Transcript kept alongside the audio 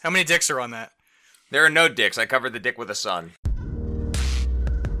How many dicks are on that? There are no dicks. I covered the dick with a sun.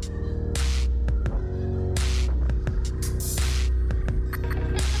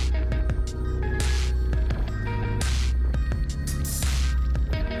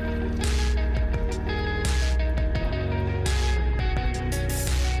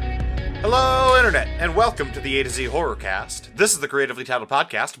 Hello, Internet, and welcome to the A to Z Horrorcast. This is the creatively titled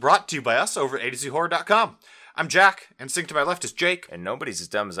podcast brought to you by us over at A2ZHorror.com. I'm Jack, and sitting to my left is Jake. And nobody's as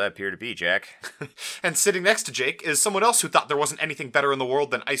dumb as I appear to be, Jack. And sitting next to Jake is someone else who thought there wasn't anything better in the world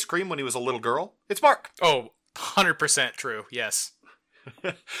than ice cream when he was a little girl. It's Mark. Oh, 100% true, yes.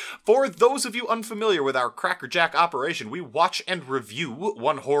 For those of you unfamiliar with our Cracker Jack operation, we watch and review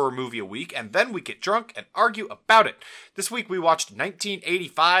one horror movie a week, and then we get drunk and argue about it. This week we watched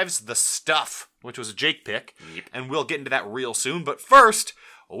 1985's The Stuff, which was a Jake pick, and we'll get into that real soon. But first,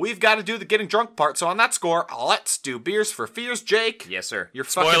 we've got to do the getting drunk part, so on that score, let's do Beers for Fears, Jake. Yes, sir. Your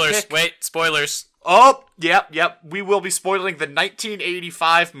fucking Spoilers. pick. Wait, spoilers. Oh, yep. We will be spoiling the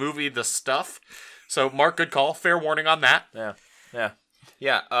 1985 movie The Stuff. So, Mark, good call. Fair warning on that.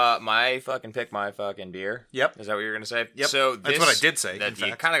 Yeah, my fucking pick, my fucking beer. Yep. Is that what you're going to say? Yep. So That's what I did say, in You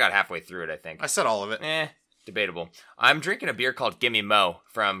fact. kind of got halfway through it, I think. I said all of it. Debatable. I'm drinking a beer called Gimme Mo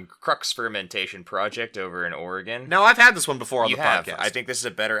from Crux Fermentation Project over in Oregon. Now, I've had this one before on You the have. podcast. I think this is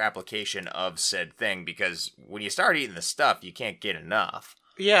a better application of said thing because when you start eating the stuff, you can't get enough.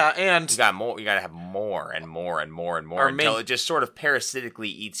 Yeah, and You got more. You got to have more and more and more and more Our until main- it just sort of parasitically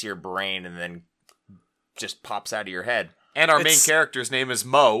eats your brain and then just pops out of your head. our main It's- character's name is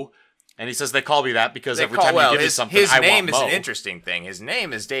Mo, and he says they call me that because every time you give me something, his I name want is Mo. an interesting thing. His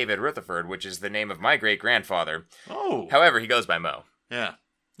name is David Rutherford, which is the name of my great grandfather. Oh, However, he goes by Mo. yeah.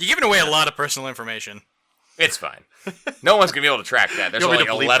 You're giving away a lot of personal information. It's fine. No one's gonna be able to track that. There's You want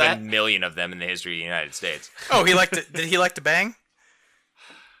only me like to bleep 11 million of them in the history of the United States. Oh, did he like to bang?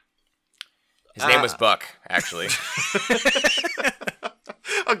 His name was Buck, actually.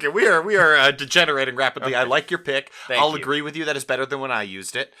 Okay, we are degenerating rapidly. I like your pick. Thank I'll you. agree with you that it's better than when I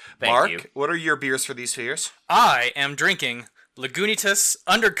used it. Thank Mark, you. what are your beers for these fears? I am drinking Lagunitas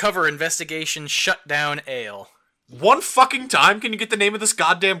Undercover Investigation Shutdown Ale. One fucking time, can you get the name of this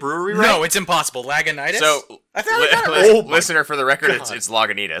goddamn brewery right? No, it's impossible. Lagunitas? So, I thought I got it right. Oh my listener, for the record, God. it's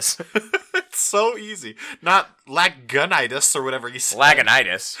Lagunitas. It's so easy. Not Lagunitis or whatever you say.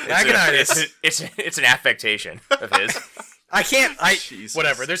 Lagunitis. Lagunitis. It's an affectation of his. I can't, Jesus.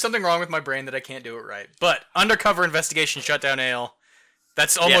 whatever. There's something wrong with my brain that I can't do it right. But Undercover Investigation Shutdown Ale,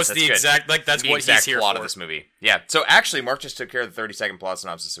 that's almost that's the good. exact, that's The what exact he's here plot for. of this movie. Yeah. So actually, Mark just took care of the 30-second plot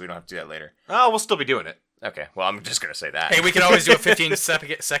synopsis, so we don't have to do that later. Oh, we'll still be doing it. Okay. Well, I'm just gonna say that. Hey, we could always do a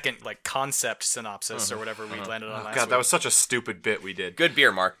 15-second like concept synopsis or whatever we landed on last God, week. that was such a stupid bit we did. Good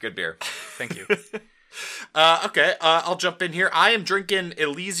beer, Mark. Good beer. Thank you. Okay, I'll jump in here. I am drinking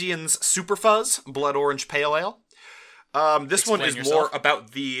Elysian's Super Fuzz Blood Orange Pale Ale. This one Explain is yourself. more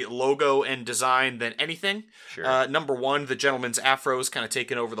about the logo and design than anything. Sure. Number one, the gentleman's afro is kind of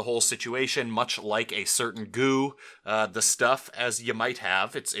taken over the whole situation, much like a certain goo. The stuff, as you might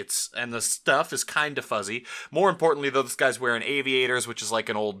have, and the stuff is kind of fuzzy. More importantly, though, this guy's wearing aviators, which is like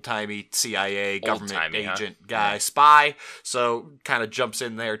an old-timey CIA government Old-timey, huh? agent guy, spy. So kind of jumps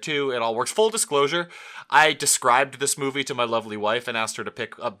in there too. It all works. Full disclosure, I described this movie to my lovely wife and asked her to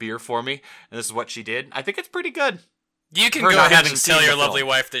pick a beer for me, and this is what she did. I think it's pretty good. You can Her go not ahead having and seen tell the your film. lovely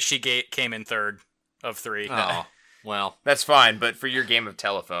wife that she came in third of three. Oh, well. That's fine, but for your game of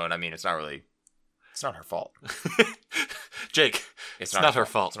telephone, I mean, it's not her fault. Jake, it's not her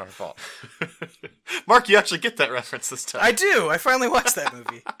fault. It's not her fault. Mark, you actually get that reference this time. I do. I finally watched that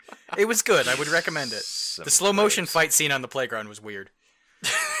movie. It was good. I would recommend it. Some The slow motion praise. fight scene on the playground was weird.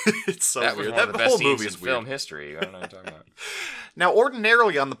 It's so That was weird. one of the whole best movie scenes is in weird. film history. I don't know what you're talking about. Now,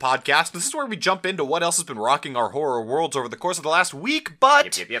 ordinarily on the podcast, this is where we jump into what else has been rocking our horror worlds over the course of the last week,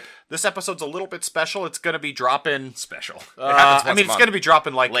 but Yep. this episode's a little bit special. It's going to be dropping... Special. It I happens mean, once a it's month. going to be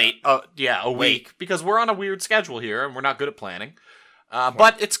dropping like... Late. a Late. week, because we're on a weird schedule here, and we're not good at planning.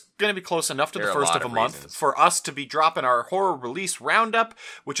 But it's going to be close enough to There the are a first lot of a of month reasons. for us to be dropping our horror release roundup,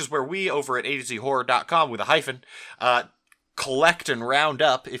 which is where we, over at A2ZHorror.com with a hyphen, collect and round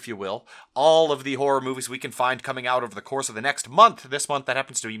up, if you will, all of the horror movies we can find coming out over the course of the next month. This month, that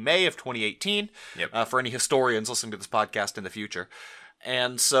happens to be May of 2018, Yep. for any historians listening to this podcast in the future.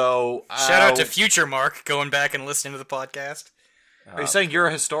 And so... Shout out to Future Mark going back and listening to the podcast. Are you saying you're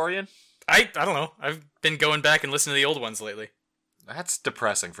a historian? I don't know. I've been going back and listening to the old ones lately. That's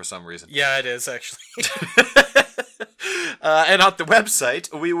depressing for some reason. Yeah, it is actually. And on the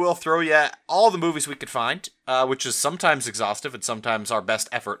website, we will throw you all the movies we could find, which is sometimes exhaustive and sometimes our best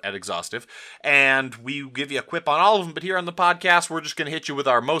effort at exhaustive. And we give you a quip on all of them, but here on the podcast, we're just going to hit you with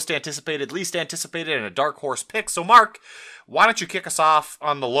our most anticipated, least anticipated, and a dark horse pick. So, Mark, why don't you kick us off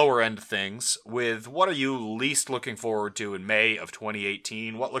on the lower end of things with what are you least looking forward to in May of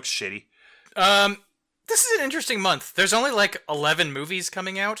 2018? What looks shitty? This is an interesting month. There's only like 11 movies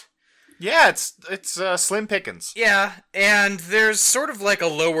coming out. Yeah, it's slim pickings. Yeah, and there's sort of like a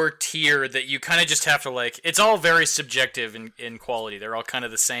lower tier that you kind of just have to like. It's all very subjective in quality. They're all kind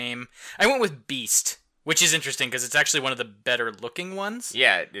of the same. I went with Beast, which is interesting because it's actually one of the better looking ones.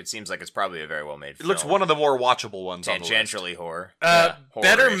 Yeah, it seems like it's probably a very well made film. It looks one of the more watchable ones on the list. Tangentially horror. Better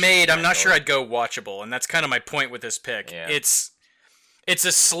Horror-ish, made. I'm not tangentially. sure I'd go watchable, and that's kind of my point with this pick. Yeah. It's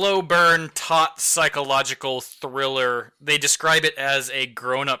a slow burn, taut psychological thriller. They describe it as a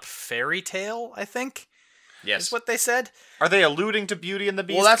grown-up fairy tale, I think. Yes. Is what they said. Are they alluding to Beauty and the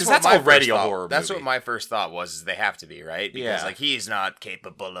Beast? Well, that's 'Cause what that's my already first a thought- horror That's movie. what my first thought was. Is they have to be, right? Because Yeah. like he's not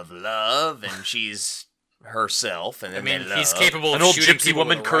capable of love, and she's herself, and then I mean, they love. he's capable An of old shooting gypsy people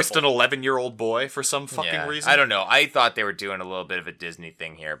woman with a cursed an rifle. 11-year-old boy for some fucking Yeah, reason. I don't know. I thought they were doing a little bit of a Disney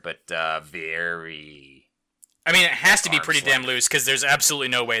thing here, but very. I mean, it has to be Arm's pretty damn length. loose because there's absolutely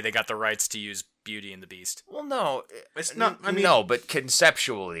no way they got the rights to use Beauty and the Beast. Well, no, It's not- I mean- no, but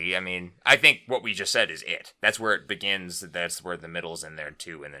conceptually, I mean, I think what we just said is it. That's where it begins. That's where the middle's in there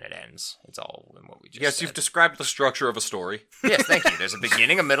too, and then it ends. It's all in what we just. Yes, said. you've described the structure of a story. Yes, thank you. There's a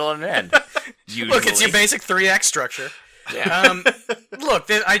beginning, a middle, and an end. Usually. Look, it's your basic 3-act structure. Yeah. Look,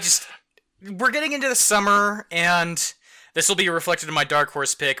 we're getting into the summer, and this will be reflected in my dark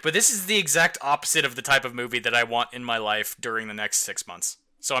horse pick, but this is the exact opposite of the type of movie that I want in my life during the next 6 months.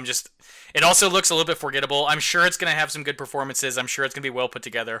 So it also looks a little bit forgettable. I'm sure it's going to have some good performances. I'm sure it's going to be well put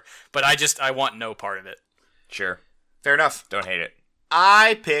together, but I want no part of it. Sure. Fair enough. Don't hate it.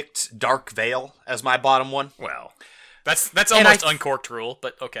 I picked Dark Veil as my bottom one. Well, That's And almost I- uncorked rule,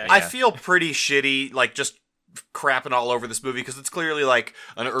 but okay. I feel pretty shitty, like, just crapping all over this movie, because it's clearly, like,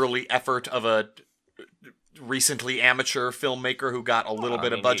 an early effort of a recently amateur filmmaker who got a little I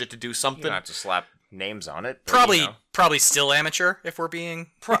bit mean, of budget to you do don't something. have to slap names on it. But, probably you know. probably still amateur if we're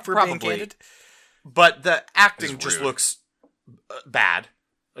being Probably. candid. But the acting It's just rude. looks bad.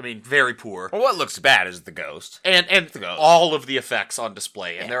 I mean, very poor. Well, what looks bad is the ghost. And The ghost. all of the effects on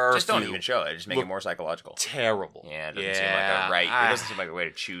display. And Yeah, there are just a don't few even show it. Just make look it more psychological. terrible. Yeah, it doesn't seem like a right. It doesn't seem like a way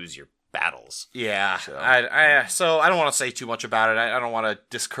to choose your battles. Yeah, So- so I don't want to say too much about it. I don't want to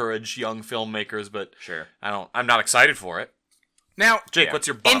discourage young filmmakers, but Sure. I'm not excited for it. Now, Jake, Yeah. what's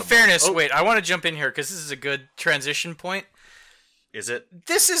your bottom in fairness, one? Oh, wait, I want to jump in here because this is a good transition point. is it?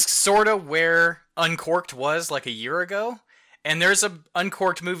 This is sort of where Uncorked was like a year ago, and there's a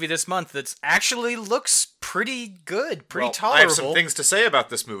Uncorked movie this month that's actually looks pretty good, pretty Well, tolerable. I have some things to say about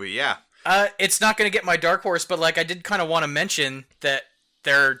this movie. Yeah, It's not going to get my dark horse, but like I did kind of want to mention that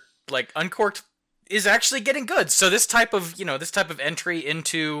they're like Uncorked is actually getting good. So this type of entry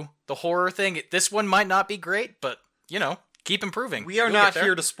into the horror thing, this one might not be great, but keep improving. we are You'll not get there.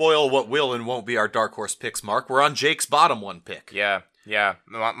 here to spoil what will and won't be our dark horse picks. Mark, we're on Jake's bottom one pick. Yeah.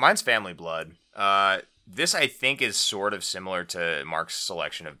 Mine's Family Blood. This I think is sort of similar to Mark's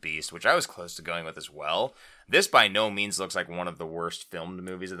selection of Beast, which I was close to going with as well. This by no means looks like one of the worst filmed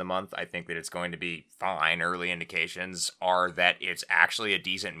movies of the month. I think that it's going to be fine. Early indications are that it's actually a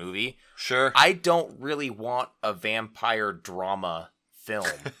decent movie. Sure. I don't really want a vampire drama film.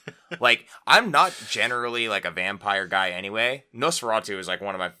 Like, I'm not generally like a vampire guy anyway. Nosferatu is like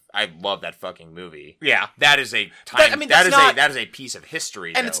one of my. I love that fucking movie. Yeah, That is a time. But, I mean, that's that is a piece of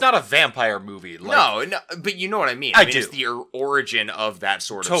history. and though. it's not a vampire movie. Like, No, but you know what I mean. I mean, do. It's the origin of that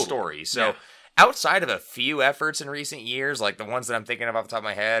sort of Totally. story. So, Yeah. outside of a few efforts in recent years, like the ones that I'm thinking of off the top of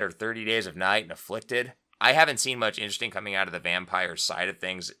my head, are 30 Days of Night and Afflicted, I haven't seen much interesting coming out of the vampire side of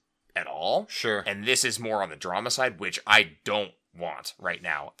things at all. Sure. And this is more on the drama side, which I don't want right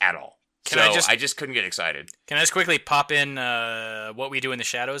now at all. Can So I just- couldn't get excited. Can I just quickly pop in What We Do in the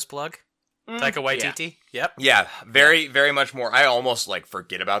Shadows plug? Taika Waititi? Yep. Yeah, very, very much more. I almost like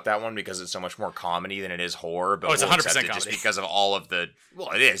forget about that one because it's so much more comedy than it is horror. But Oh, it's we'll 100% accept it just comedy. because of all of the.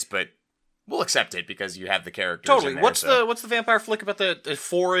 Well, it is, but we'll accept it because you have the characters. Totally. in there, What's so. the vampire flick about the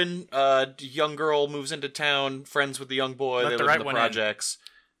foreign young girl moves into town, friends with the young boy, Let they the live right in the one in. projects.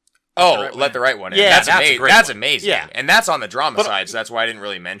 Oh, right one let the right one in. Yeah, that's that's a amazing. great That's one. amazing. Yeah. And that's on the drama But- side, so that's why I didn't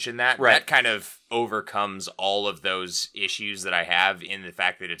really mention that. Right. That kind of overcomes all of those issues that I have in the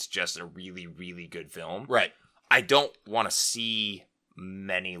fact that it's just a really, really good film. Right. I don't want to see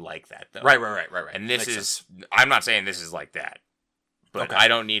many like that, though. Right. And this Makes is, sense. I'm not saying this is like that, but Okay. I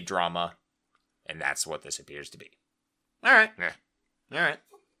don't need drama, and that's what this appears to be. All right. Yeah. All right.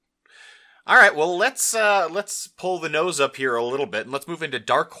 All right. Well, let's pull the nose up here a little bit, and let's move into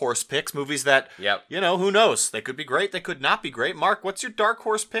dark horse picks. Movies that, Yep. who knows? They could be great. They could not be great. Mark, what's your dark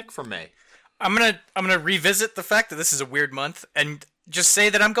horse pick for May? I'm gonna revisit the fact that this is a weird month and just say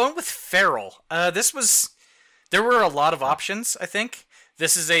that I'm going with Feral. There were a lot of options, I think.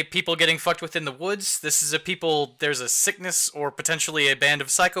 This is a people getting fucked within the woods. This is there's a sickness or potentially a band of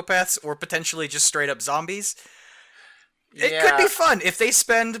psychopaths or potentially just straight up zombies. It could be fun. If they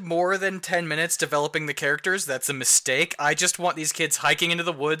spend more than 10 minutes developing the characters, that's a mistake. I just want these kids hiking into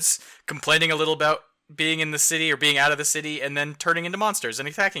the woods, complaining a little about being in the city or being out of the city, and then turning into monsters and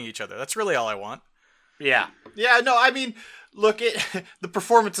attacking each other. That's really all I want. Yeah. Yeah, no, I mean, look, the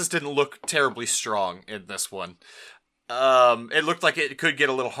performances didn't look terribly strong in this one. It looked like it could get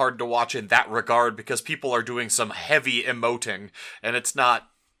a little hard to watch in that regard because people are doing some heavy emoting, and it's not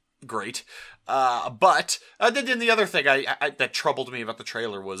great. But then the other thing that troubled me about the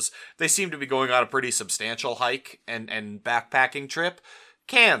trailer was they seem to be going on a pretty substantial hike and backpacking trip.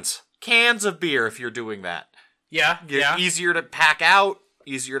 Cans of beer if you're doing that. Yeah. Easier to pack out,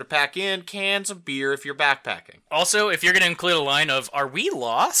 easier to pack in. Cans of beer if you're backpacking. Also, if you're going to include a line of, "Are we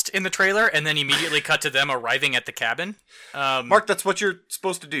lost?" in the trailer, and then immediately cut to them arriving at the cabin. Mark, that's what you're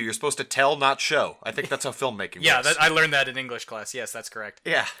supposed to do. You're supposed to tell, not show. I think that's how filmmaking Yeah, works. I learned that in English class. Yes, that's correct.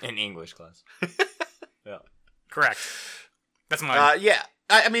 Yeah. In English class. Yeah. Correct. That's mine. Yeah.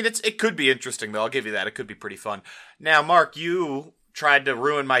 I mean, it could be interesting, though. I'll give you that. It could be pretty fun. Now, Mark, you tried to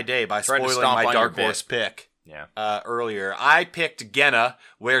ruin my day by Tried to spoiling stomp my on dark your horse pick. Yeah. Earlier. I picked Genna,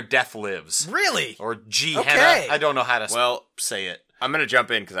 Where Death Lives. Really? Or G Okay. Henna. I don't know how to say it. I'm going to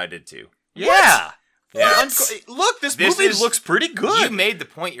jump in because I did too. Yeah. What? Look, this This movie is- looks pretty good. You made the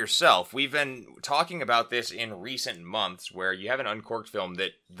point yourself. We've been talking about this in recent months where you have an uncorked film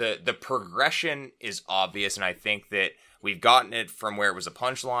that the progression is obvious, and I think that we've gotten it from where it was a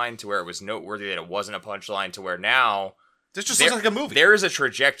punchline to where it was noteworthy that it wasn't a punchline to where now This just looks like a movie. There is a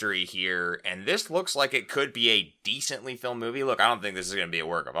trajectory here, and this looks like it could be a decently filmed movie. Look, I don't think this is going to be a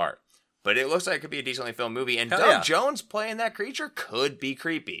work of art, but it looks like it could be a decently filmed movie, and Hell Doug yeah. Jones playing that creature could be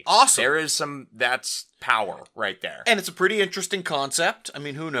creepy. Awesome. There is that's power right there. And it's a pretty interesting concept. I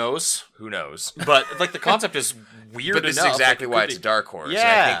mean, who knows? Who knows? But, the concept is weird But this enough. is exactly it why could it's a be- dark horse. Yeah.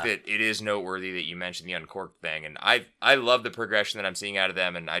 And I think that it is noteworthy that you mentioned the uncorked thing, and I love the progression that I'm seeing out of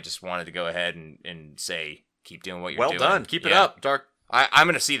them, and I just wanted to go ahead and say, keep doing what you're Well doing. done. Keep it Yeah. up. Dark. I'm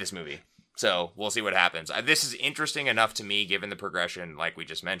going to see this movie, so we'll see what happens. This is interesting enough to me, given the progression, like we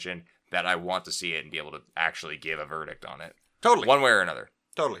just mentioned, that I want to see it and be able to actually give a verdict on it. Totally. One way or another.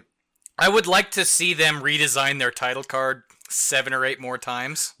 Totally. I would like to see them redesign their title card 7 or 8 more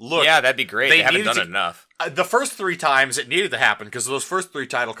times. Look, Yeah, that'd be great. they They haven't needed done to- enough. the first 3 times it needed to happen because those first 3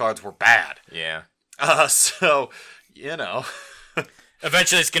 title cards were bad. Yeah. So, you know.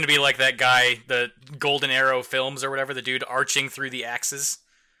 Eventually, it's going to be like that guy, the Golden Arrow films or whatever, the dude arching through the axes.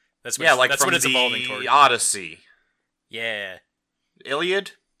 That's what, Yeah, like that's from what it's evolving the toward. Odyssey. Yeah.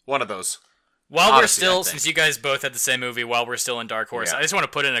 Iliad? One of those. While we're Odyssey, I still, think. since you guys both had the same movie, while we're still in Dark Horse, Yeah. I just want to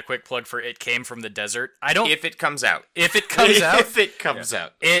put in a quick plug for It Came from the Desert. I don't. If it comes out. If it comes out, If it comes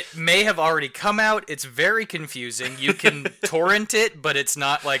out. it may have already come out. It's very confusing. You can torrent it, but it's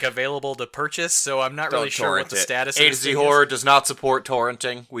not available to purchase. So I'm not really Don't sure what torrent the it. status A of to this Z thing Horror is. does not support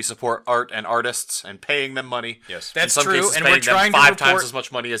torrenting. We support art and artists and paying them money. Yes. That's In some true, cases, and paying we're trying them to 5 times report. as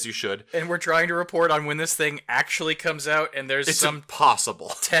much money as you should. And we're trying to report on when this thing actually comes out. And there's It's some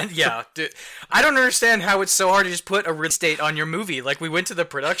impossible. Yeah, dude, I don't understand how it's so hard to just put a release date on your movie. Like, we went to the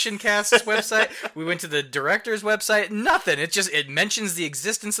production cast's website, we went to the director's website, nothing. It mentions the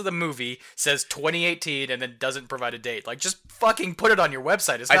existence of the movie, says 2018, and then doesn't provide a date. Like, just fucking put it on your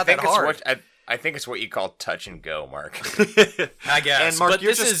website. It's not that hard. I think it's what you call touch and go, Mark. I guess. And Mark, but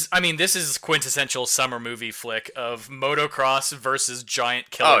you're this is quintessential summer movie flick of motocross versus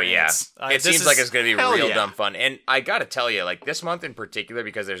giant killer Oh yeah, ants. it seems like it's gonna be hell real yeah. dumb fun. And I gotta tell you, like this month in particular,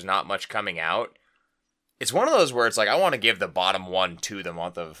 because there's not much coming out. It's one of those where it's like I want to give the bottom one to the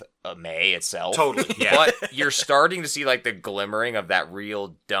month of May itself. Totally, yeah. But you're starting to see like the glimmering of that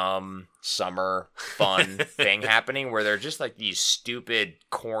real dumb summer fun thing happening, where they're just like these stupid,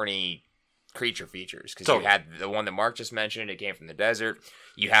 corny creature features. Because Totally. you had the one that Mark just mentioned, It Came from the Desert.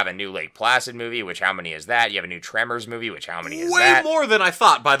 You have a new Lake Placid movie, which how many is that? You have a new Tremors movie, which how many is Way that? more than I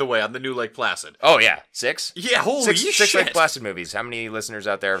thought, by the way, on the new Lake Placid. Oh yeah, 6. Yeah, holy Six shit. Lake Placid movies. How many listeners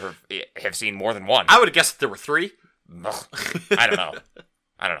out there have seen more than one? I would have guessed that there were 3. Ugh, I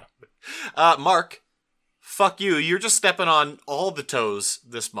don't know. Mark, fuck you. You're just stepping on all the toes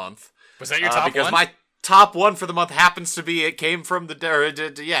this month. Was that your top because one? my top one for the month happens to be It Came from the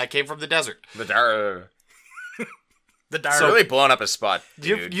It Came from the Desert. The The Dark. So really blowing up a spot,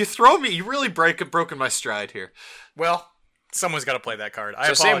 dude. You throw me. You really broken my stride here. Well, someone's got to play that card.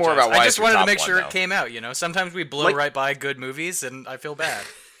 I So apologize. say more about why I it's just your wanted to top make one, sure though. it came out. Sometimes we blow right by good movies, and I feel bad.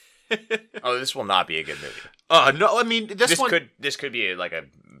 Oh, this will not be a good movie. No, I mean this one. This could be like a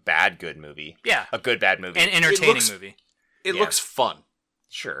bad good movie. Yeah, A good bad movie. an entertaining looks- movie. It Yeah. looks fun.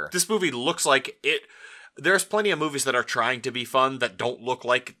 Sure. This movie looks like it. There's plenty of movies that are trying to be fun that don't look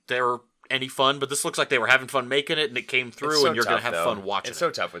like they're any fun, but this looks like they were having fun making it, and it came through, It's so and you're gonna tough, have though. fun watching It's it. so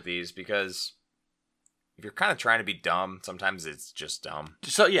tough with these because if you're kind of trying to be dumb, sometimes it's just dumb.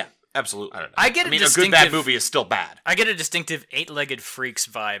 So yeah, absolutely. I don't know. I get I a mean, a good distinctive bad movie is still bad, I get a distinctive eight-legged freaks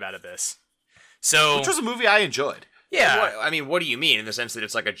vibe out of this. So which was a movie I enjoyed. yeah, What do you mean in the sense that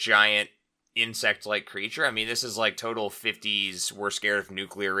it's like a giant insect-like creature? I mean, this is like total 50s, we're scared of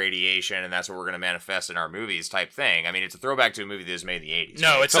nuclear radiation, and that's what we're going to manifest in our movies type thing. I mean, it's a throwback to a movie that was made in the 80s.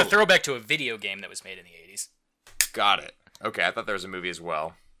 no, right? it's a throwback to a video game that was made in the 80s. Got it. Okay, I thought there was a movie as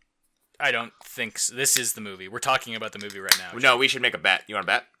well. I don't think so. This is the movie. We're talking about the movie right now. No, we should make a bet. You want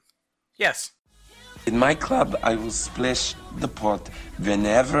to bet? Yes. In my club, I will splash the pot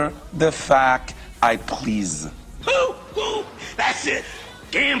whenever the fuck I please. That's it.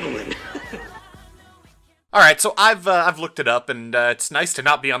 Gambling. All right, so I've looked it up, and it's nice to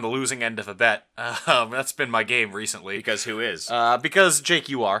not be on the losing end of a bet. That's been my game recently. Because who is? Because Jake,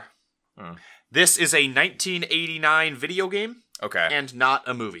 you are. This is a 1989 video game Okay. and not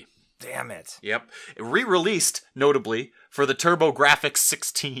a movie. Damn it. Yep, re-released notably for the TurboGrafx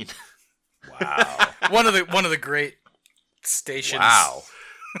 16. Wow. one of the great stations. Wow.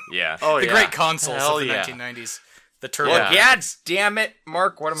 Yeah. Oh The yeah, great consoles Hell of the yeah. 1990s. The Turbo. Well, God damn it,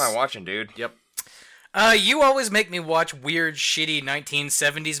 Mark. What am I watching, dude? Yep. You always make me watch weird, shitty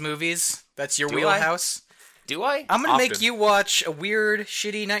 1970s movies. That's your Do wheelhouse. Do I? I'm gonna make Often. you watch a weird,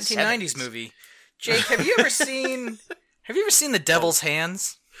 shitty 1990s 70s. movie. Jake, have you ever seen The Devil's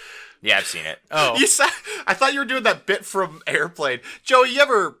Hands? Yeah, I've seen it. Oh, I thought you were doing that bit from Airplane. Joey, you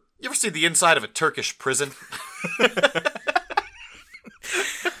ever see the inside of a Turkish prison?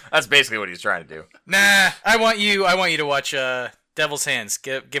 That's basically what he's trying to do. nah. I want you to watch Devil's Hands.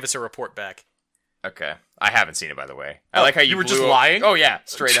 Give us a report back. Okay. I haven't seen it, by the way. I like how you were just blew- lying? Oh, yeah,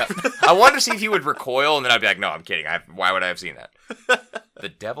 straight up. I wanted to see if he would recoil, and then I'd be like, no, I'm kidding. Why would I have seen that? The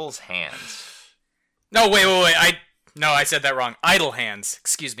Devil's Hands. No, wait. I said that wrong. Idle Hands.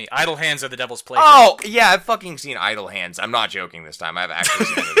 Excuse me. Idle Hands are the Devil's Playground. Oh, yeah, I've fucking seen Idle Hands. I'm not joking this time. I've actually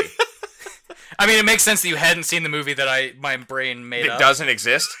seen the movie. I mean, it makes sense that you hadn't seen the movie that my brain made It up. doesn't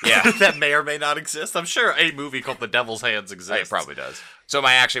exist? Yeah. That may or may not exist. I'm sure a movie called The Devil's Hands exists. It probably does. So am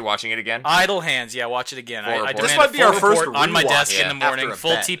I actually watching it again? Idle Hands. Yeah, watch it again. Full I report. demand This might a be full our first report on my rewatch desk in yeah, the morning. after a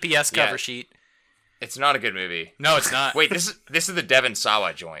Full bet. TPS Yeah. cover sheet. It's not a good movie. No, it's not. Wait, this is the Devon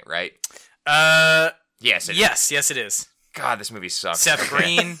Sawa joint, right? Yes, it is. Yes, it is. God, this movie sucks. Seth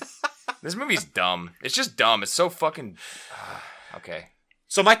Green. This movie's dumb. It's just dumb. It's so fucking... okay.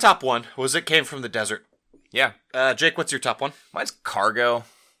 So my top one was It Came from the Desert. Yeah. Jake, what's your top one? Mine's Cargo.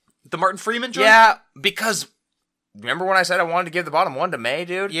 The Martin Freeman joint? Yeah, because... Remember when I said I wanted to give the bottom one to May,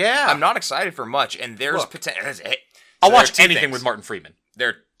 dude? Yeah. I'm not excited for much, and there's Look, potential... I'll watch anything with Martin Freeman.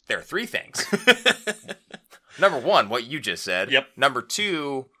 There are three things. Number one, what you just said. Yep. Number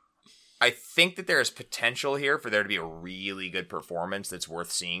two, I think that there is potential here for there to be a really good performance that's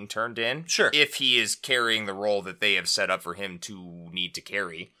worth seeing turned in. Sure. If he is carrying the role that they have set up for him to need to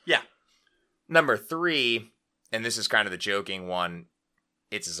carry. Yeah. Number three, and this is kind of the joking one,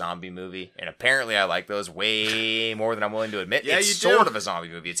 it's a zombie movie, and apparently I like those way more than I'm willing to admit. Yeah, it's you do. sort of a zombie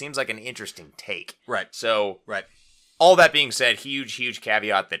movie. It seems like an interesting take. Right. So, Right. all that being said, huge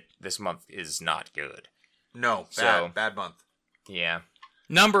caveat that this month is not good. No. So- Bad month. Yeah.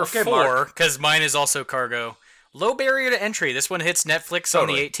 Number Okay, 4, Mark. because mine is also Cargo. Low barrier to entry. This one hits Netflix on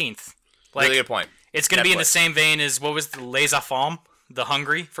the Totally. 18th. Really good point. It's going to be in the Netflix. same vein as, what was the Les Enfants? The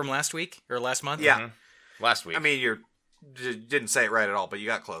Hungry from last week? Or last month? Yeah. Last week. I mean, you didn't say it right at all, but you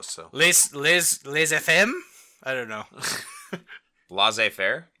got close, so. Les FM? I don't know.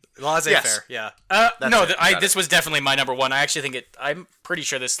 Laissez-faire. Laissez-faire, yeah. No, this was definitely my number one. I actually think I'm pretty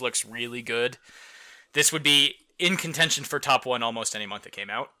sure this looks really good. This would be in contention for top one almost any month it came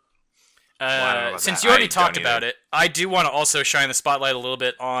out. I don't know about Since that. you already I talked don't about either. it, I do want to also shine the spotlight a little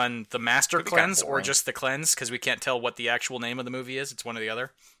bit on the Master Could be kinda Cleanse or boring. just the Cleanse, because we can't tell what the actual name of the movie is. It's one or the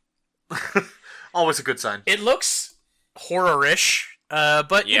other. Always a good sign. It looks horror-ish,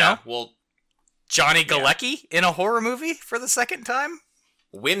 but, you know, well, Johnny Galecki in a horror movie for the second time?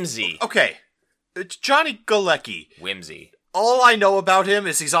 whimsy. Okay. It's Johnny Galecki. Whimsy. All I know about him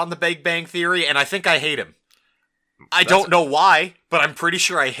is he's on the Big Bang Theory, and I think I hate him. I don't know why, but I'm pretty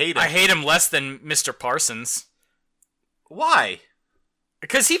sure I hate him. I hate him less than Mr. Parsons. Why?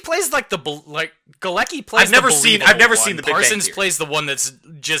 Because he plays like Galecki plays. I've never the seen believable the one. Big Bang Parsons Theory. plays the one that's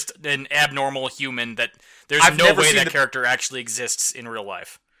just an abnormal human that there's I've no never way seen that the- character actually exists in real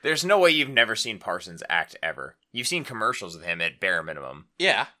life. There's no way you've never seen Parsons act ever. You've seen commercials with him at bare minimum.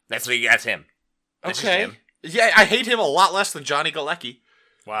 Yeah. That's him. That's just Okay. him. Yeah, I hate him a lot less than Johnny Galecki.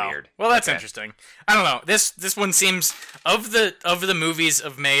 Wow. Weird. Well, that's Okay. interesting. I don't know. This one seems of the movies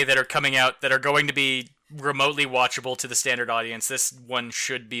of May that are coming out that are going to be remotely watchable to the standard audience. This one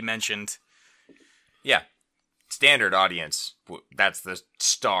should be mentioned. Yeah. Standard audience. That's the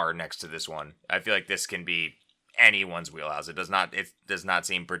star next to this one. I feel like this can be anyone's wheelhouse. It does not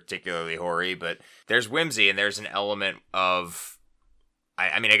seem particularly hoary, but there's whimsy and there's an element of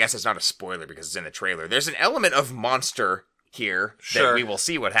I mean, I guess it's not a spoiler because it's in the trailer. There's an element of monster here Sure. that we will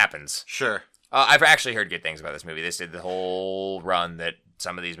see what happens. Sure. I've actually heard good things about this movie. This did the whole run that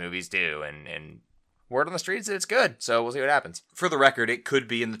some of these movies do, and word on the streets that it's good. So we'll see what happens. For the record, it could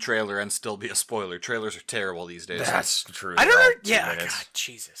be in the trailer and still be a spoiler. Trailers are terrible these days. That's true. I don't They're all know. 2 Yeah. minutes. God,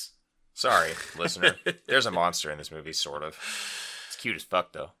 Jesus. Sorry, listener. There's a monster in this movie, sort of. It's cute as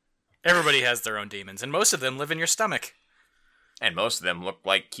fuck, though. Everybody has their own demons, and most of them live in your stomach. And most of them look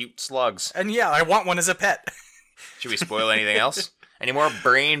like cute slugs. And yeah, I want one as a pet. Should we spoil anything else? Any more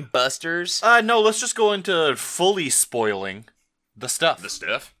brain busters? No, let's just go into fully spoiling the stuff. The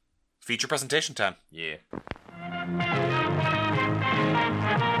stuff? Feature presentation time. Yeah.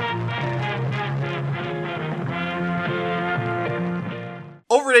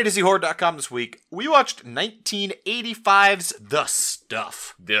 Over at AtoZHorror.com this week, we watched 1985's The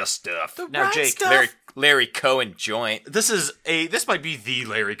Stuff. The stuff. Now, right Jake, stuff. Larry Cohen joint. this might be the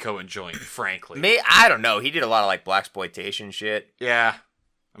Larry Cohen joint, frankly. I don't know. He did a lot of like blaxploitation shit. Yeah.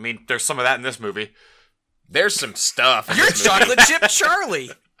 I mean, there's some of that in this movie. There's some stuff. in You're this movie. Chocolate Chip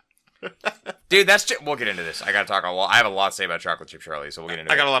Charlie. Dude, we'll get into this. I gotta talk a lot. I have a lot to say about Chocolate Chip Charlie, so we'll get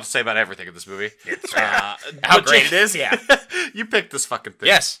into I it. got a lot to say about everything in this movie. How But great Jake- it is, yeah. You picked this fucking thing.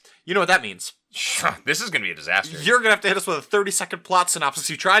 Yes. You know what that means. This is gonna be a disaster. You're going to have to hit us with a 30-second plot synopsis.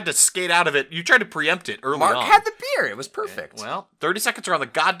 You tried to skate out of it. You tried to preempt it early Mark on. had the beer. It was perfect. Well, 30 seconds are on the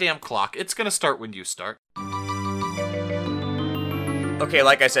goddamn clock. It's going to start when you start. Okay,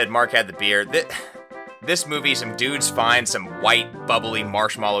 like I said, Mark had the beer. This movie, some dudes find some white, bubbly,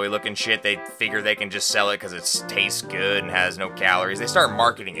 marshmallowy looking shit. They figure they can just sell it because it tastes good and has no calories. They start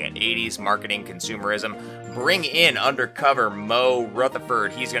marketing it. 80s marketing, consumerism. Bring in undercover Mo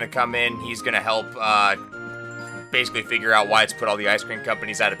Rutherford. He's going to come in. He's going to help basically figure out why it's put all the ice cream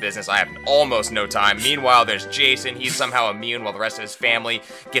companies out of business. I have almost no time. Meanwhile, there's Jason. He's somehow immune while the rest of his family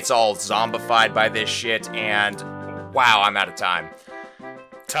gets all zombified by this shit. And wow, I'm out of time.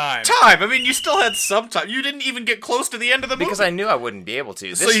 Time. Time! I mean, you still had some time. You didn't even get close to the end of the movie. Because I knew I wouldn't be able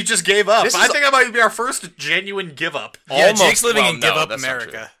to. So you just gave up. this I is- think that might be our first genuine give up. Yeah, Almost- Jake's living well, in no, Give Up that's not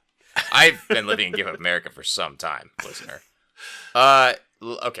America. I've been living in Give Up America for some time, listener.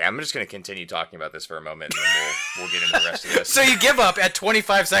 Okay, I'm just going to continue talking about this for a moment, and then we'll get into the rest of this. So you give up at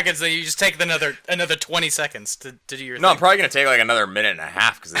 25 seconds, then you just take another 20 seconds to do your No, I'm thing. probably going to take like another minute and a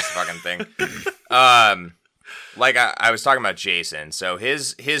half because this fucking thing. Like I was talking about Jason. So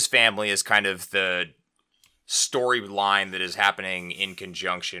his family is kind of the storyline that is happening in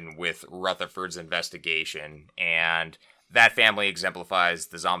conjunction with Rutherford's investigation, and that family exemplifies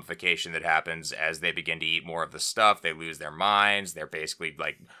the zombification that happens as they begin to eat more of the stuff. They lose their minds. They're basically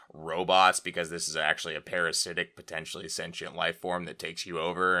like robots because this is actually a parasitic, potentially sentient life form that takes you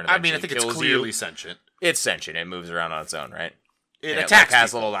over. And I mean, I eventually think it's kills clearly you. sentient. It's sentient. It moves around on its own, right? It And attacks like,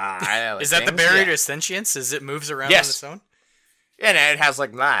 has people. little Is that the things? barrier Yeah. to sentience? Is it moves around Yes. on its own? And it has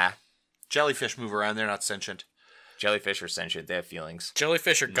like Jellyfish move around. They're not sentient. jellyfish are sentient. They have feelings.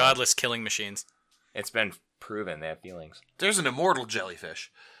 Jellyfish are godless killing machines. It's been proven they have feelings. There's an immortal jellyfish.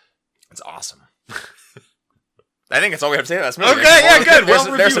 It's awesome. I think that's all we have to say about this movie. Okay, There's an yeah, immortal- good. There's,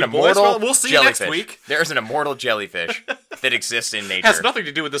 Well there's an reviewed, boys. immortal Well, we'll see you next jellyfish. week. There's an immortal jellyfish that exists in nature. Has nothing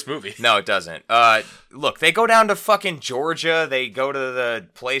to do with this movie. No, it doesn't. Look, they go down to fucking Georgia. They go to the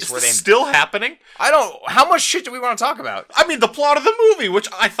place Is where this they. still happening? How much shit do we want to talk about? I mean, the plot of the movie, which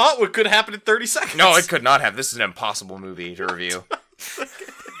I thought could happen in 30 seconds. No, it could not have. This is an impossible movie to review.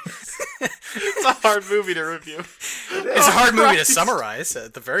 It's a hard movie to review. It's a hard movie to summarize,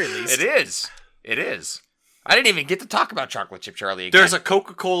 at the very least. It is. It is. I didn't even get to talk about Chocolate Chip Charlie again. There's a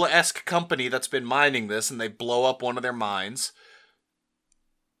Coca-Cola-esque company that's been mining this, and they blow up one of their mines.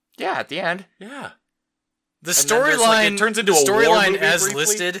 Yeah, at the end. Yeah. The And then there's, like, storyline it turns into the a war storyline movie as briefly.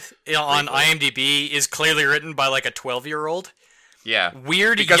 listed on IMDb is clearly written by like a 12-year-old. Yeah.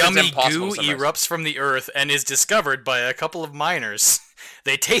 Weird, Because it's yummy impossible goo to summarize. erupts from the earth and is discovered by a couple of miners.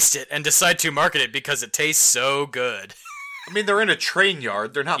 They taste it and decide to market it because it tastes so good. I mean, they're in a train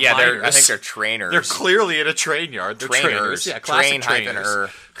yard. They're not Yeah, miners. I think they're trainers. They're clearly in a train yard. They're trainers. Yeah, classic trainers.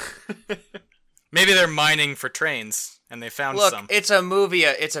 Maybe they're mining for trains, and they found Look, some. it's a movie.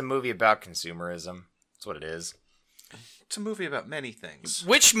 It's a movie about consumerism. That's what it is. It's a movie about many things.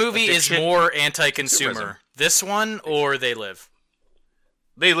 Which movie Addiction. is more anti-consumer? Consumerism. This one or They Live?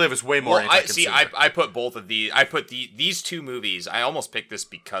 They Live is way more Well, anti-consumer. I put both of these. I put these two movies. I almost picked this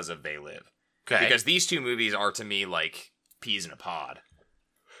because of They Live. Okay. Because these two movies are to me like peas in a pod.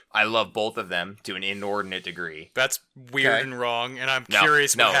 I love both of them to an inordinate degree. That's weird Okay. and wrong, and I'm No,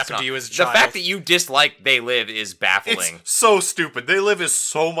 curious no, what it's happened not. to you as a The child. fact that you dislike They Live is baffling. It's so stupid. They Live is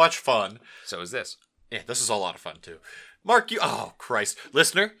so much fun. So is this. Yeah, this is a lot of fun too. Mark, you. Oh, Christ.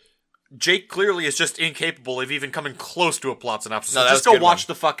 Listener, Jake clearly is just incapable of even coming close to a plot synopsis. No, So that just was a go good watch one.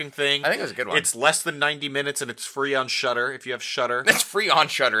 the fucking thing. I think it was a good one. It's less than 90 minutes and it's free on Shudder if you have Shudder. It's free on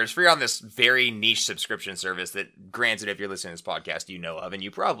Shudder. It's free on this very niche subscription service that, granted, if you're listening to this podcast, you know of, and you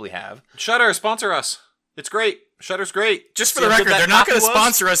probably have. Shudder, sponsor us. It's great. Shudder's great. Just for See the how good record, that they're not coffee going to was?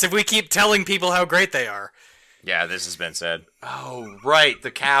 sponsor us if we keep telling people how great they are. Yeah, this has been said. Oh, right. The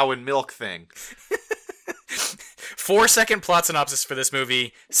cow and milk thing. 4-second plot synopsis for this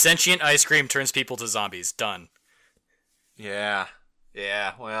movie. Sentient ice cream turns people to zombies. Done. Yeah.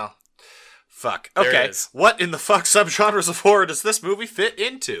 Yeah, well. Fuck. There Okay. it is. What in the fuck subgenres of horror does this movie fit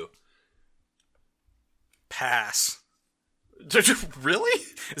into? Pass. Really?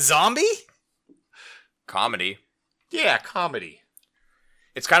 Zombie? Comedy. Yeah, comedy.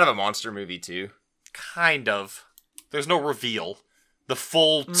 It's kind of a monster movie, too. Kind of. There's no reveal. The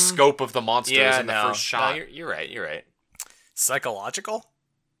full scope of the monster is in the first shot. No, you're right. You're right. Psychological?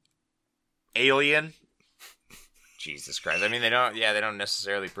 Alien. Jesus Christ. I mean, they don't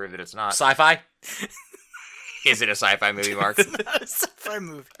necessarily prove that it's not. Sci-fi. Is it a sci-fi movie, Mark? Not a sci-fi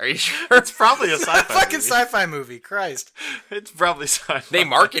movie. Are you sure? It's probably a sci-fi Fucking movie. sci-fi movie. Christ. It's probably sci-fi. They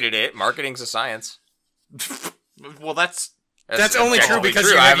marketed it. Marketing's a science. Well, that's That's only true technically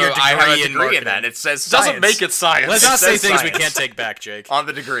because you have your I have a degree in degree in marketing. that. It says doesn't science. make it science. Let's It not say says things we science. can't take back, Jake. On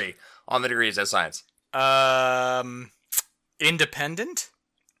the degree. On the degree, it says science. Independent?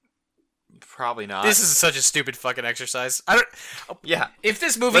 Probably not. This is such a stupid fucking exercise. I don't. Yeah. If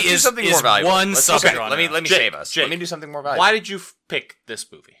this movie Let's do is something more valuable. one Let's- subgenre, okay, let me Jake, save us. Jake, Let me do something more valuable. Why did you pick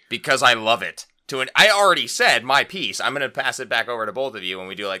this movie? Because I love it. I already said my piece. I'm going to pass it back over to both of you when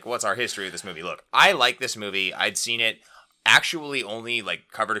we do, like, what's our history of this movie. Look, I like this movie. I'd seen it actually only, like,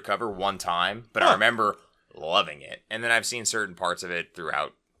 cover to cover one time, but I remember loving it. And then I've seen certain parts of it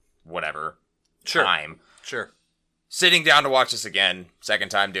throughout whatever time. Sure. Sitting down to watch this again, second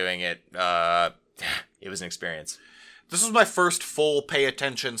time doing it, it was an experience. This was my first full pay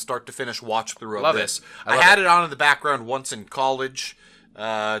attention, start to finish watch through of Love it. this. I I love had it. it on in the background once in college.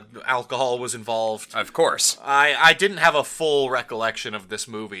 Alcohol was involved. Of course. I didn't have a full recollection of this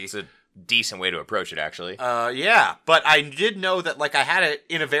movie. It's a decent way to approach it, actually. Yeah, but I did know that like I had it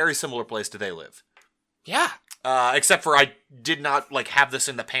in a very similar place to They Live. Yeah. Except for I did not like have this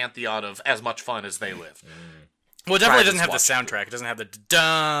in the pantheon of as much fun as They Live. well, it definitely Private doesn't have the watch. soundtrack. It doesn't have the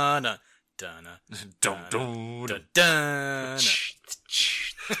dun dun Dun, dun, dun dun. dun, dun.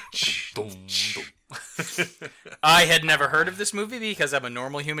 I had never heard of this movie because I'm a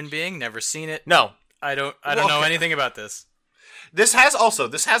normal human being, never seen it. No. I don't know Okay. anything about this. This has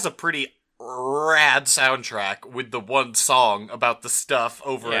a pretty rad soundtrack with the one song about the stuff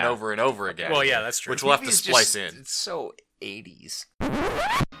over and Yeah. over and over again. Well, yeah, that's true. Which we'll have to Movie's splice just- in. It's so 80s.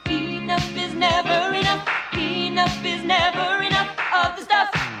 Enough is never enough. Enough is never enough of the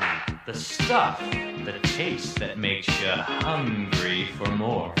stuff. The stuff, the taste that makes you hungry for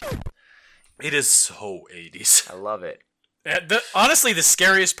more. It is so 80s. I love it. Honestly, the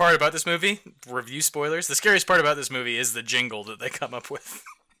scariest part about this movie, review spoilers, the scariest part about this movie is the jingle that they come up with.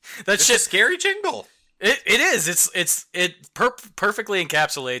 That It's a shit, scary jingle. it is. It perfectly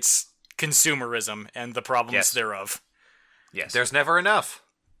encapsulates consumerism and the problems Yes. thereof. Yes. There's never enough.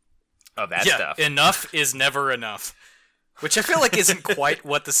 of that Yeah, stuff. enough is never enough. Which I feel like isn't quite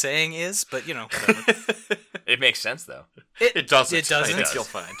what the saying is, but you know, whatever. It makes sense, though. It doesn't. It doesn't. I think you'll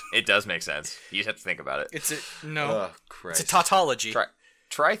find. It does make sense. You just have to think about it. It's a no. Oh, Christ. It's a tautology.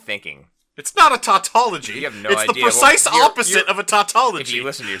 Try thinking. It's not a tautology. You have no it's idea. the precise Well, you're- opposite of a tautology. If you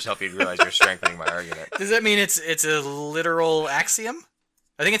listen to yourself, you'd realize you're strengthening my argument. Does that mean it's a literal axiom?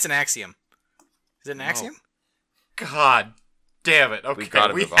 I think it's an axiom. Is it an axiom? God damn it. Okay,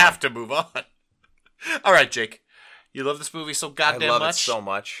 gotta we move have on. to move on. All right, Jake. You love this movie so goddamn I love much. it so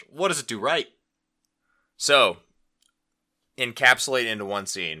much. What does it do right? So, encapsulate into one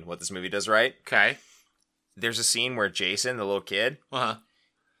scene what this movie does right. Okay. There's a scene where Jason, the little kid, Uh-huh.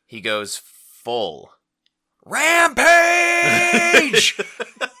 he goes full Rampage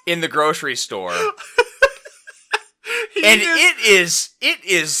in the grocery store. And it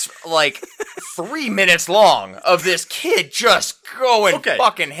is like 3 minutes long of this kid just going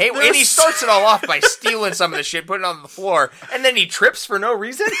fucking hate. And he starts it all off by stealing some of the shit, putting it on the floor, and then he trips for no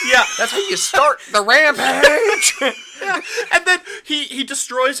reason. Yeah. That's how you start the rampage. Yeah. And then he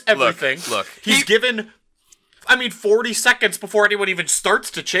destroys everything. Look. He's given 40 seconds before anyone even starts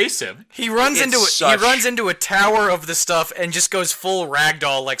to chase him. He runs into a tower of the stuff and just goes full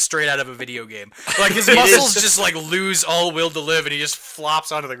ragdoll, like straight out of a video game. Like his muscles just like lose all will to live, and he just flops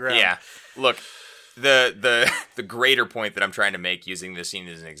onto the ground. Yeah. Look, the greater point that I'm trying to make using this scene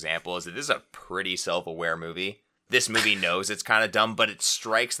as an example is that this is a pretty self-aware movie. This movie knows it's kind of dumb, but it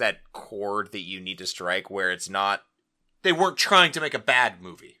strikes that chord that you need to strike where it's not. They weren't trying to make a bad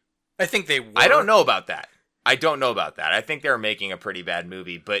movie. I think they were. I don't know about that. I think they're making a pretty bad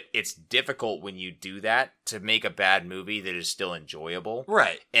movie, but it's difficult when you do that to make a bad movie that is still enjoyable.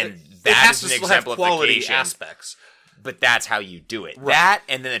 Right. And it that has is to an still have quality exemplification. aspects. But that's how you do it. Right. That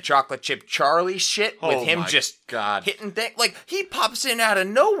and then the Chocolate Chip Charlie shit with him just hitting things. Like, he pops in out of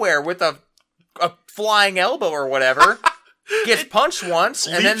nowhere with a flying elbow or whatever, gets punched once,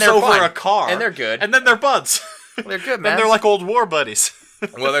 and then they're over fine. a car. And they're good. And then they're buds. They're good, man. Then they're like old war buddies.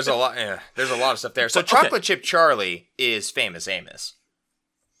 Well, there's a lot of stuff there. So Chocolate Chip Charlie is Famous Amos.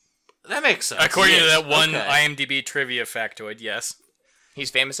 That makes sense. According to that one IMDb trivia factoid, yes. He's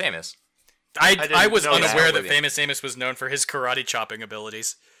Famous Amos. I was unaware that that. Famous Amos was known for his karate chopping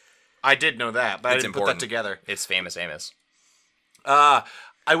abilities. I did know that, but I didn't put that together. It's Famous Amos.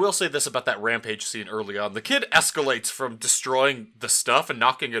 I will say this about that rampage scene early on. The kid escalates from destroying the stuff and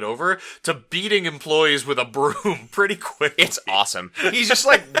knocking it over to beating employees with a broom pretty quick. It's awesome. He's just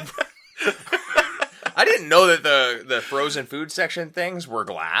like... I didn't know that the frozen food section things were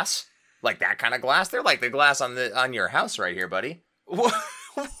glass. Like that kind of glass. They're like the glass on your house right here, buddy. Well,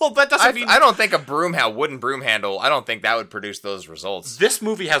 that doesn't mean... I don't think wooden broom handle, I don't think that would produce those results. This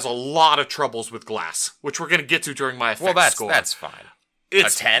movie has a lot of troubles with glass, which we're going to get to during my effects score. That's fine.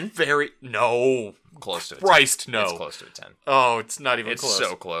 It's a 10? No. Close to a 10. Christ, no. It's close to a 10. Oh, it's not even It's close.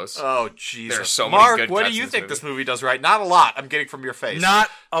 so close. Oh, Jesus. There's so many Mark, good what cuts do you in think this this movie does right? Not a lot. I'm getting from your face. Not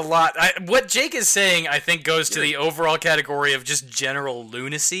a lot. What Jake is saying, I think, goes to the overall category of just general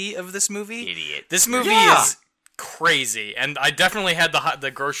lunacy of this movie. Idiot. This movie is crazy, and I definitely had the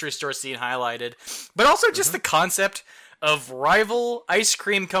grocery store scene highlighted, but also just the concept of rival ice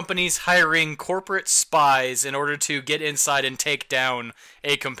cream companies hiring corporate spies in order to get inside and take down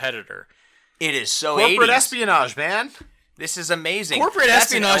a competitor. It is so corporate 80s. espionage, man. This is amazing. Corporate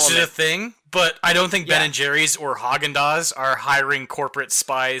That's an espionage is a element. thing, but I don't think Ben & Jerry's or Haagen-Dazs are hiring corporate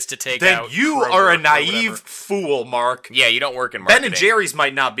spies to take out Then you Kroger are a or naive whatever. fool, Mark. Yeah, you don't work in Ben marketing. and Jerry's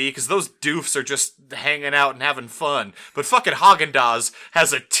might not be, because those doofs are just hanging out and having fun. But fucking Haagen-Dazs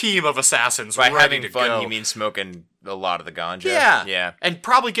has a team of assassins By ready having to fun, go. you mean smoking a lot of the ganja? Yeah. Yeah. And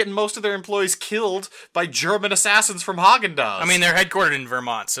probably getting most of their employees killed by German assassins from Haagen-Dazs. I mean, they're headquartered in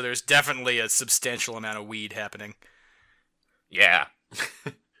Vermont, so there's definitely a substantial amount of weed happening. Yeah.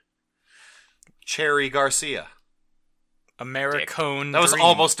 Cherry Garcia. Americone That was Dream.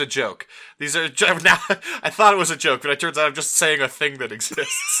 almost a joke. These are now. I thought it was a joke, but it turns out I'm just saying a thing that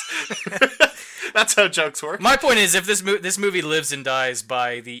exists. That's how jokes work. My point is, if this movie lives and dies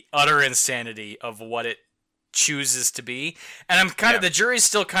by the utter insanity of what it chooses to be, and I'm kind of the jury's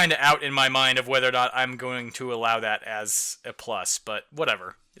still kind of out in my mind of whether or not I'm going to allow that as a plus, but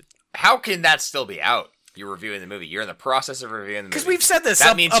whatever. How can that still be out? You're reviewing the movie. You're in the process of reviewing the movie. Because we've said this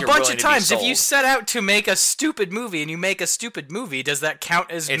That a means you're bunch willing of to be times. If you sold. set out to make a stupid movie and you make a stupid movie, does that count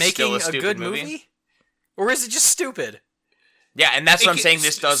as It's making still a a stupid good movie? movie? Or is it just stupid? Yeah, and that's what I'm It- saying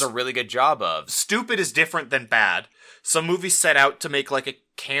this does a really good job of. Stupid is different than bad. Some movies set out to make like a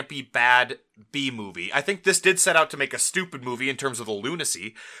campy bad B movie. I think this did set out to make a stupid movie in terms of the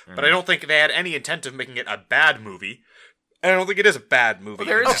lunacy, but I don't think they had any intent of making it a bad movie. I don't think it is a bad movie. Well,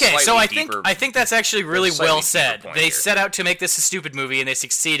 there is a Okay, so slightly I think that's actually really slightly well deeper said. point They here. set out to make this a stupid movie and they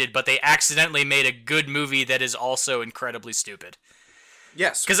succeeded, but they accidentally made a good movie that is also incredibly stupid.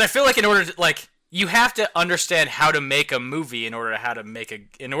 Yes. Because I feel like in order to you have to understand how to make a movie in order to make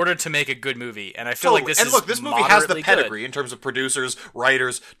a good movie, and I feel like this and is look, this movie has the moderately pedigree good. in terms of producers,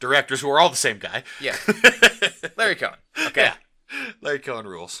 writers, directors, who are all the same guy. Yeah. Larry Cohen. Okay. Yeah. Larry Cohen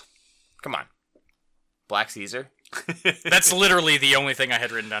rules. Come on. Black Caesar. That's literally the only thing I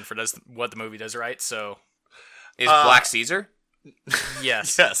had written down for what the movie does right. So Is Black Caesar?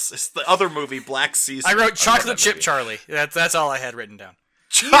 yes, Yes, it's the other movie, Black Caesar. I wrote Chocolate that Chip movie. Charlie. That's all I had written down.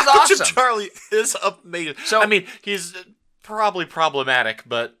 Chocolate Chip awesome. Charlie is amazing. So- I mean, he's probably problematic,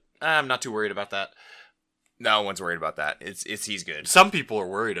 but I'm not too worried about that. No one's worried about that. He's good. Some people are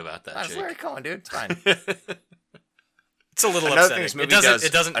worried about that, I'm Jake. sorry, come on, dude. It's fine. It's a little Another thing upsetting. this movie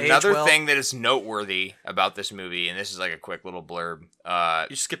It doesn't age Another well. thing that is noteworthy about this movie, and this is like a quick little blurb.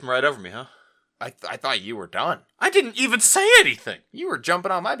 You're skipping right over me, huh? I thought you were done. I didn't even say anything. You were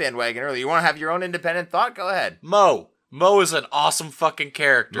jumping on my bandwagon earlier. You want to have your own independent thought? Go ahead. Mo is an awesome fucking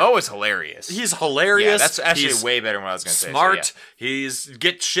character. Mo is hilarious. He's hilarious. Yeah, that's actually He's way better than what I was going to say. smart. So, He's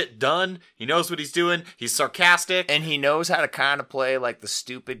gets shit done. He knows what he's doing. He's sarcastic. yeah. And he knows how to kind of play like the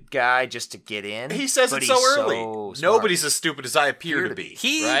stupid guy just to get in. He says but it so he's early. smart. Nobody's as stupid as I appear to be.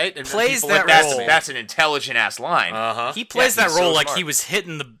 He right? And plays people that like role. That's an intelligent ass line. Uh-huh. He plays Yeah, that he's role so like smart. he was hit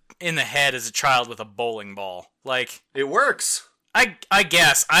in the head as a child with a bowling ball. Like, It works. I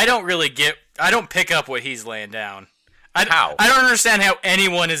guess I don't pick up what he's laying down. How? I don't understand how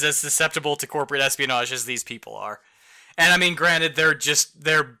anyone is as susceptible to corporate espionage as these people are. And I mean, granted,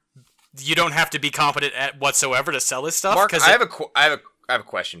 you don't have to be competent at whatsoever to sell this stuff. Mark, I have a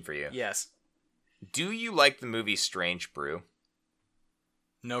question for you. Yes. Do you like the movie Strange Brew?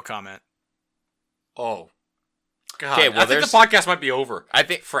 No comment. Oh. God. Okay, well, I think the podcast might be over. I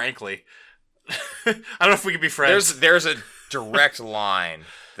think Frankly. I don't know if we can be friends. there's a direct line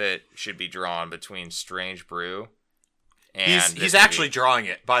that should be drawn between Strange Brew and He's this actually movie. drawing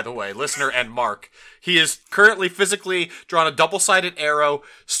it, by the way, listener and Mark. He is currently physically drawn a double-sided arrow.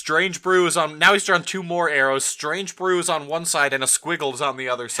 Strange Brew is on. Now he's drawn 2 more arrows. Strange Brew is on one side and a squiggle is on the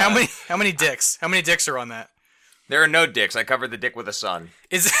other side. How many dicks? How many dicks are on that? There are no dicks. I covered the dick with a sun.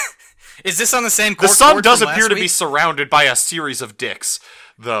 Is this on the same? The corkboard sun does from appear last to be week? surrounded by a series of dicks,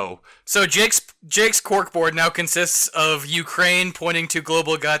 though. So Jake's corkboard now consists of Ukraine pointing to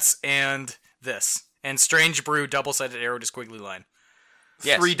global guts and this, and Strange Brew double-sided arrow to squiggly line.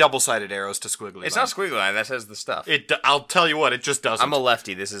 Yes. 3 double-sided arrows to squiggly. It's line. not squiggly line. That says the stuff. I'll tell you what, it just doesn't. I'm a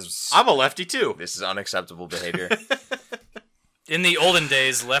lefty. I'm a lefty too. This is unacceptable behavior. In the olden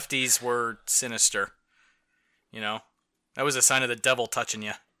days, lefties were sinister. You know, that was a sign of the devil touching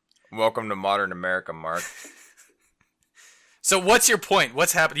you. Welcome to modern America, Mark. So what's your point?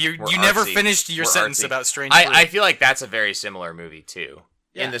 What's happening? You We're never artsy. finished your We're sentence artsy. about Strange Brew. I feel like that's a very similar movie too.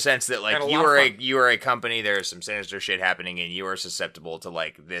 Yeah. In the sense that like And a you lot are of fun. you are a company, there's some sinister shit happening, and you are susceptible to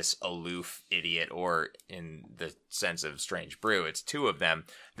like this aloof idiot, or in the sense of Strange Brew, it's 2 of them.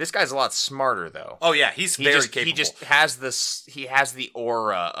 This guy's a lot smarter though. Oh yeah, he's very capable. He just has this. He has the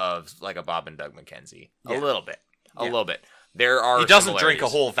aura of like a Bob and Doug McKenzie. A little bit. A little bit. There are. He doesn't drink a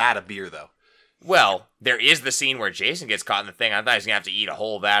similarities. whole vat of beer though. Well, there is the scene where Jason gets caught in the thing. I thought he was gonna have to eat a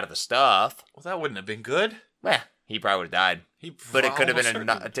whole vat of the stuff. Well, that wouldn't have been good. He probably would have died. But it could have been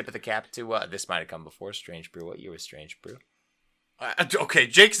almost a tip of the cap to this might have come before Strange Brew. What year was Strange Brew? Okay,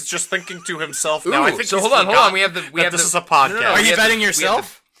 Jake's just thinking to himself now. I think so he's hold on. forgotten We have that this the- is a podcast. No, Are we you have betting we have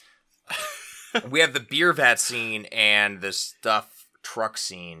yourself? We have the beer vat scene and the stuff truck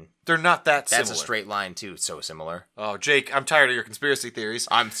scene. They're not that That's similar. a straight line too. So similar. Oh, Jake, I'm tired of your conspiracy theories.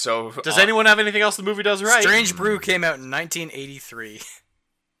 I'm so. Does anyone have anything else the movie does right? Strange Brew came out in 1983.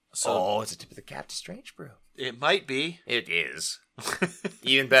 Oh, it's a tip of the cap to Strange Brew. It might be. It is.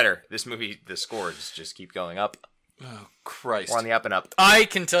 Even better. This movie, the scores just keep going up. Oh, Christ. We're on the up and up. I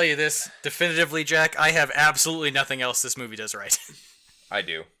can tell you this definitively, Jack. I have absolutely nothing else this movie does right. I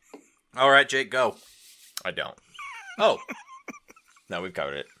do. All right, Jake, go. I don't. Oh, No, we've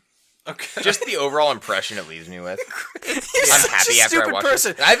covered it. okay. Just the overall impression it leaves me with. You're I'm such happy a after I stupid watch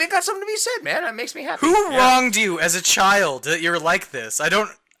person. it. I think that's something to be said, man. That makes me happy. Who Yeah. wronged you as a child that you're like this? I don't.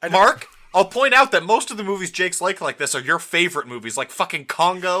 Mark, I'll point out that most of the movies Jake's like this are your favorite movies, like fucking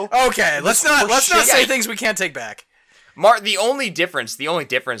Congo. Okay, let's not shit. say Yeah. things we can't take back. Mark, the only difference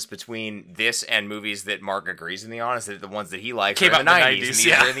between this and movies that Mark agrees with me on is that the ones that he likes Came are in the out 90s, in the 90s, and these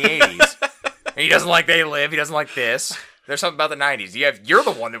yeah. are in the 80s. And he doesn't like They Live. He doesn't like this. There's something about the 90s. You're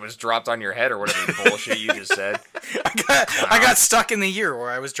the one that was dropped on your head or whatever bullshit you just said. I got stuck in the year where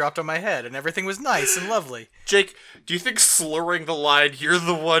I was dropped on my head and everything was nice and lovely. Jake, do you think slurring the line, "You're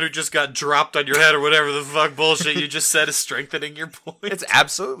the one who just got dropped on your head," or whatever the fuck bullshit you just said is strengthening your point? It's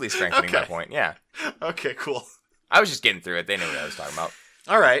absolutely strengthening my Okay. point, yeah. Okay, cool. I was just getting through it. They knew what I was talking about.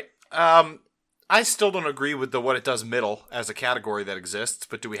 All right. I still don't agree with the what it does middle as a category that exists,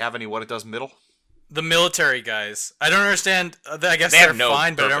 but do we have any what it does middle? The military guys. I don't understand. I guess They they're have no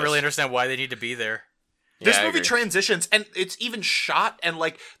fine, but I don't purpose. really understand why they need to be there. This Yeah, I movie agree. transitions, and it's even shot, and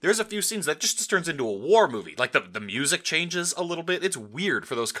like there's a few scenes that just turns into a war movie. Like the music changes a little bit. It's weird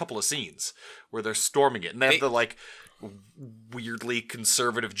for those couple of scenes where they're storming it, and they have the like weirdly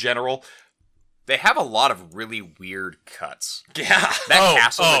conservative general. They have a lot of really weird cuts. Yeah. That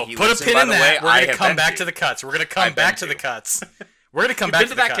castle that he put lives a pin by in the that. way, We're I gonna have come been back to the cuts. We're gonna come I've back been to the to. cuts. We're gonna come You've back been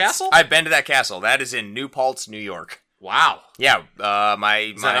to to that cuts. castle? I've been to that castle. That is in New Paltz, New York. Wow. Yeah, that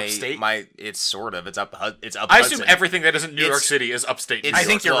upstate? It's sort of. It's up I Hudson. assume everything that isn't New York It's- City is upstate. New it's- I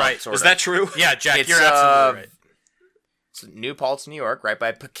think you're well, right. sort Is of. that true? Yeah, Jack, It's, you're absolutely right. It's New Paltz, New York, right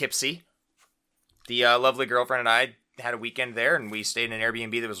by Poughkeepsie. The lovely girlfriend and I had a weekend there, and we stayed in an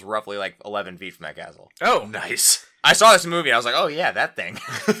Airbnb that was roughly like 11 feet from that castle. Oh, Nice. I saw this movie, and I was like, oh yeah, that thing.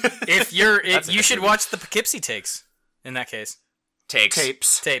 you should watch the Poughkeepsie takes. In that case, Takes.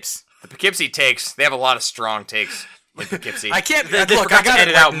 tapes. The Poughkeepsie takes. They have a lot of strong takes in Poughkeepsie. I can't They look. I forgot got to it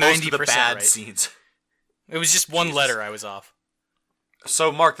edit like out most of the 90% bad right. scenes. It was just one letter I was off.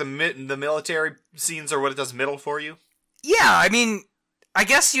 So, Mark, the military scenes are what it does middle for you? Yeah, I mean, I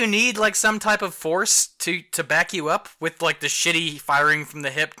guess you need like some type of force to back you up with like the shitty firing from the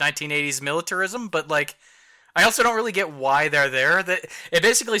hip 1980s militarism, but like I also don't really get why they're there. That it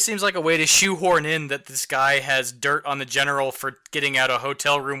basically seems like a way to shoehorn in that this guy has dirt on the general for getting out a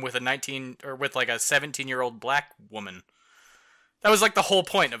hotel room with a 17-year-old black woman. That was like the whole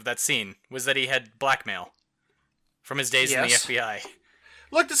point of that scene, was that he had blackmail from his days Yes. in the FBI.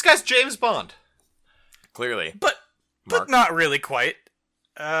 Look, this guy's James Bond. Clearly. But Mark. not really quite.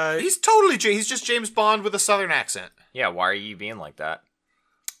 He's totally he's just James Bond with a southern accent. Yeah, why are you being like that?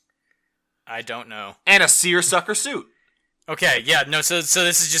 I don't know. And a seersucker suit. Okay, yeah, no, so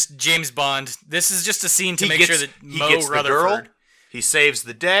this is just James Bond. This is just a scene to make sure that he Mo gets the Rutherford... girl, he saves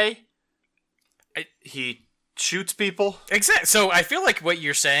the day, he shoots people. Exactly. So I feel like what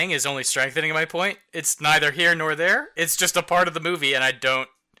you're saying is only strengthening my point. It's neither here nor there. It's just a part of the movie, and I don't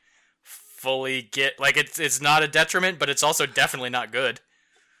fully get... Like, it's not a detriment, but it's also definitely not good.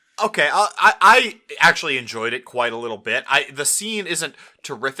 Okay, I actually enjoyed it quite a little bit. The scene isn't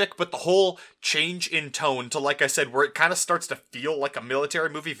terrific, but the whole change in tone to, like I said, where it kind of starts to feel like a military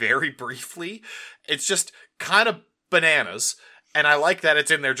movie very briefly, it's just kind of bananas. And I like that it's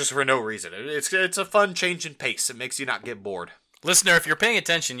in there just for no reason. It's a fun change in pace. It makes you not get bored. Listener, if you're paying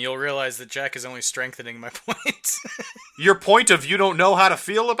attention, you'll realize that Jack is only strengthening my point. Your point of you don't know how to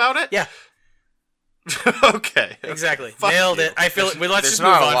feel about it? Yeah, Okay. exactly. Fuck Nailed you. it. I feel it. Well, let's there's just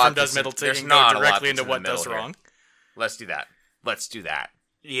move not a on lot from Does that's- Middleton there's and go not a lot directly that's into in what the does middle here. wrong. Let's do that. Let's do that.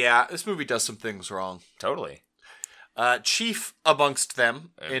 Yeah, this movie does some things wrong. Totally. Chief amongst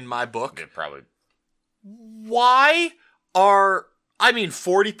them, in my book. It probably. Why are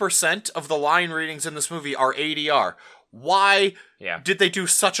 40% of the line readings in this movie are ADR. Why Yeah. did they do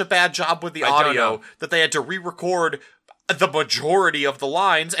such a bad job with the I don't audio know. that they had to re-record the majority of the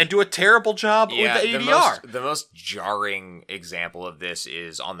lines and do a terrible job with the ADR? The most jarring example of this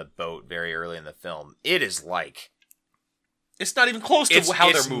is on the boat very early in the film. It is like It's not even close to it's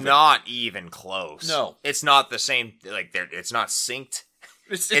how they're moving. not even close. No. It's not the same. Like it's not synced.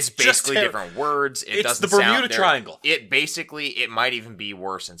 It's just basically ter- different words. It It's doesn't the Bermuda sound there- Triangle. It might even be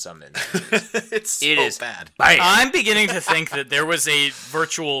worse in some instances. It's so It is bad. Bam. I'm beginning to think that there was a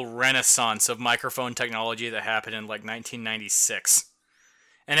virtual renaissance of microphone technology that happened in like 1996,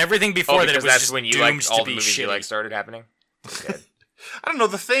 and everything before that it because was that's just when you doomed like all to the be movies shitty. you like started happening. Good. I don't know.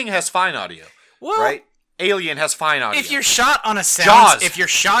 The Thing has fine audio, well, right? Alien has fine audio. if you're shot on a sound, Jaws. if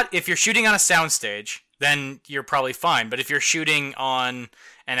you're shooting on a soundstage, then you're probably fine. But if you're shooting on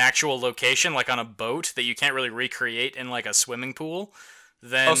an actual location, like on a boat that you can't really recreate in like a swimming pool,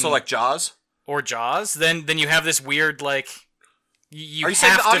 then also like Jaws. or Jaws, then you have this weird like you Are you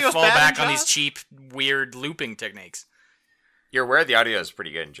saying have the to audio's fall bad in back on these Jaws? cheap, weird looping techniques. You're aware the audio is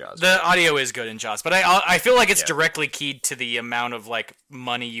pretty good in Jaws. The audio is good in Jaws, but I feel like it's Yeah. directly keyed to the amount of like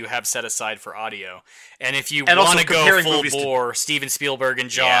money you have set aside for audio. And if you And also want to go comparing full movies to- bore, Steven Spielberg and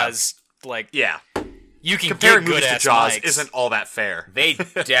Jaws, like Yeah. you can Comparing get movies good to ass Jaws mics. isn't all that fair. They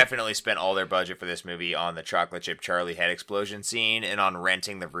definitely spent all their budget for this movie on the chocolate chip Charlie head explosion scene and on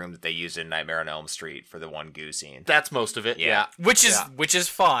renting the room that they used in Nightmare on Elm Street for the one goo scene. That's most of it. Yeah. which is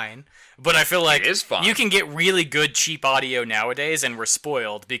fine. But I feel like It is fine. you can get really good cheap audio nowadays, and we're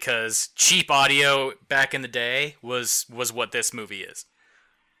spoiled because cheap audio back in the day was what this movie is.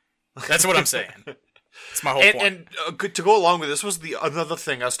 That's what I'm saying. It's my whole point. And good to go along with this was another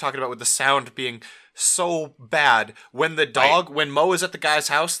thing I was talking about with the sound being so bad when the dog when Mo is at the guy's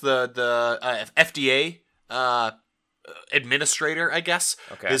house, the FDA administrator, I guess,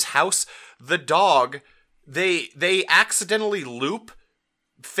 Okay. his house, the dog, they accidentally loop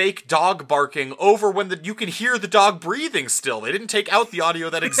fake dog barking over when you can hear the dog breathing still. They didn't take out the audio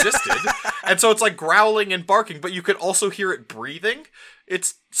that existed. And so it's like growling and barking, but you could also hear it breathing.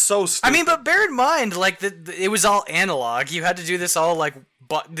 It's so stupid. I mean, but bear in mind, like, it was all analog. You had to do this all, like,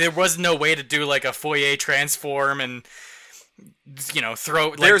 but there was no way to do, like, a Fourier transform and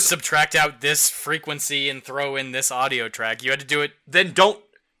subtract out this frequency and throw in this audio track. You had to do it. Then don't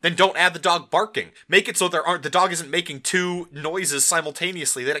add the dog barking. Make it so the dog isn't making two noises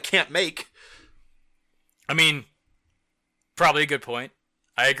simultaneously that it can't make. I mean, probably a good point.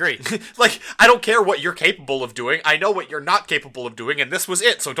 I agree. Like, I don't care what you're capable of doing. I know what you're not capable of doing, and this was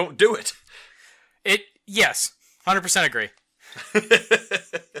it, so don't do it. Yes, 100% agree.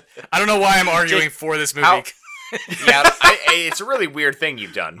 I don't know why I'm arguing for this movie. Yeah, it's a really weird thing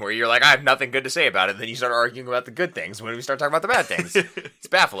you've done, where you're like, I have nothing good to say about it, then you start arguing about the good things when we start talking about the bad things. It's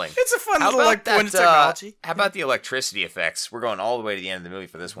baffling. It's a fun little, like, point of technology. How about the electricity effects? We're going all the way to the end of the movie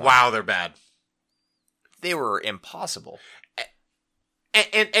for this one. Wow, they're bad. They were impossible.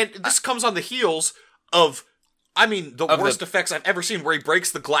 And this comes on the heels of, I mean, the worst effects I've ever seen, where he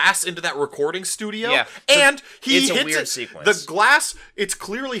breaks the glass into that recording studio. Yeah. And he it's hits a weird it. sequence. The glass, it's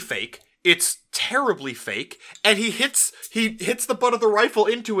clearly fake. It's terribly fake. And he hits the butt of the rifle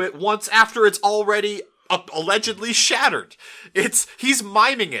into it once after it's already allegedly shattered. He's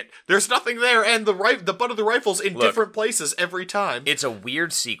miming it. There's nothing there, and the butt of the rifle's in different places every time. It's a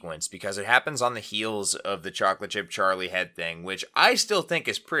weird sequence because it happens on the heels of the Chocolate Chip Charlie head thing, which I still think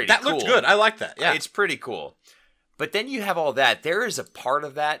is pretty cool. That looked good. I like that. Yeah. It's pretty cool. But then you have all that. There is a part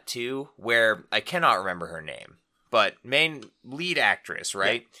of that, too, where I cannot remember her name. But main lead actress,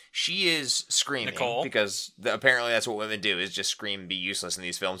 right? Yeah. She is screaming. Nicole. Because apparently that's what women do, is just scream and be useless in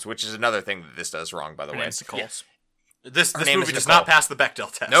these films, which is another thing that this does wrong, by the way. Nicole. Yes. This movie does not pass the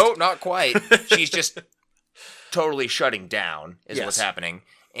Bechdel test. No, not quite. She's just totally shutting down is what's happening.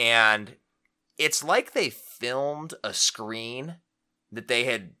 And it's like they filmed a screen that they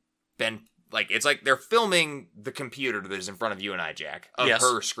had been... Like, it's like they're filming the computer that is in front of you and I, Jack, of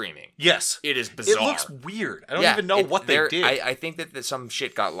her screaming. Yes. It is bizarre. It looks weird. I don't even know what they did. I think that some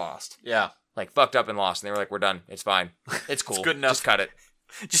shit got lost. Yeah. Like, fucked up and lost. And they were like, we're done. It's fine. It's cool. It's good enough. Just cut it.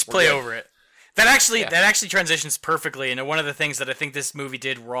 Just play over it. That actually transitions perfectly into one of the things that I think this movie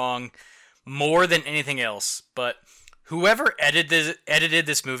did wrong more than anything else. But whoever edited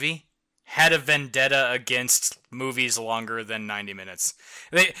this movie had a vendetta against movies longer than 90 minutes.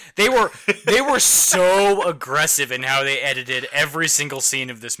 They were so aggressive in how they edited every single scene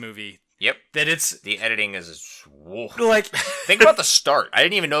of this movie. Yep. That the editing is like think about the start. I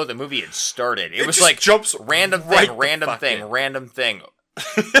didn't even know the movie had started. It was just like jumps random right thing, random thing.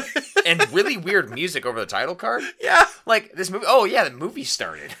 And really weird music over the title card. Yeah. Like this movie. Oh yeah, the movie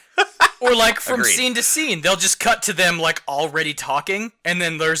started. Or like from Agreed. scene to scene, they'll just cut to them like already talking, and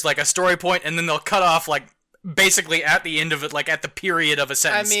then there's like a story point, and then they'll cut off like basically at the end of it, like at the period of a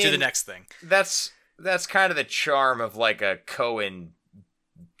sentence to the next thing. That's kind of the charm of like a Coen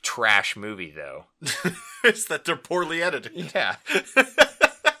trash movie, though. It's that they're poorly edited. Yeah.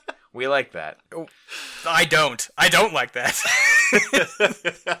 We like that. I don't like that.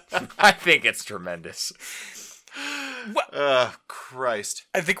 I think it's tremendous. Christ.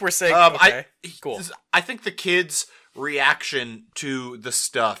 I think we're saying okay. Cool. I think the kids' reaction to the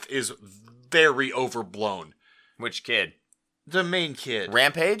stuff is very overblown. Which kid? The main kid.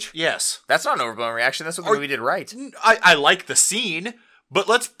 Rampage? Yes. That's not an overblown reaction. That's what the movie did right. I like the scene, but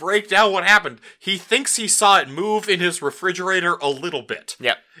let's break down what happened. He thinks he saw it move in his refrigerator a little bit.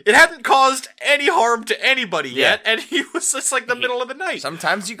 Yep. It hadn't caused any harm to anybody yet, and he was just like the middle of the night.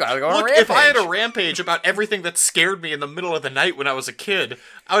 Sometimes you gotta go on a rampage. If I had a rampage about everything that scared me in the middle of the night when I was a kid,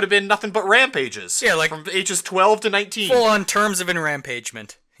 I would have been nothing but rampages. Yeah, like from ages 12 to 19. Full on terms of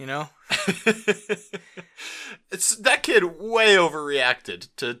enrampagement, you know? That kid way overreacted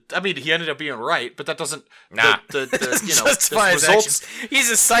to. I mean, he ended up being right, but that doesn't. Justify his actions.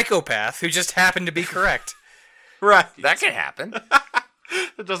 He's a psychopath who just happened to be correct. Right. That can happen.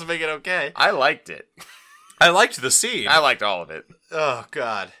 That doesn't make it okay. I liked it. I liked the scene. I liked all of it. Oh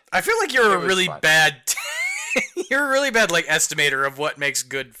God. I feel like you're a really bad. You're a really bad like estimator of what makes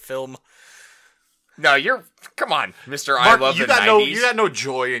good film. No, come on, Mr. Mark, I love the 90s. You got no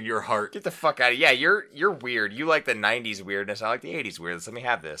joy in your heart. Get the fuck out of here. Yeah, you're weird. You like the 90s weirdness. I like the 80s weirdness. Let me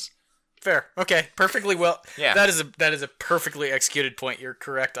have this. Fair. Okay. Perfectly well. Yeah. That is a perfectly executed point. You're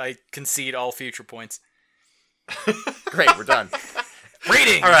correct. I concede all future points. Great, we're done.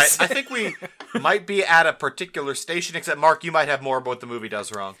 Ratings! All right, I think we might be at a particular station, except Mark, you might have more about what the movie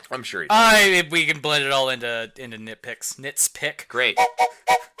does wrong. I'm sure you do. We can blend it all into nitpicks. Nitspick. Great.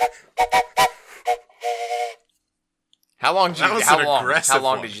 How long did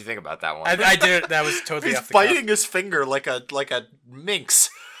you think about that one? I did it. That was totally off the cuff. He's biting his finger like a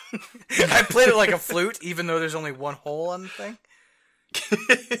minx. I played it like a flute, even though there's only one hole on the thing.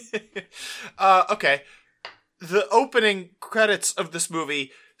 Okay. The opening credits of this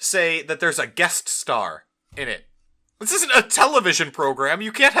movie say that there's a guest star in it. This isn't a television program.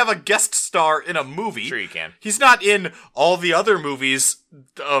 You can't have a guest star in a movie. Sure you can. He's not in all the other movies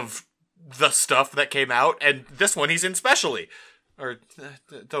of the stuff that came out, and this one he's in specially. Or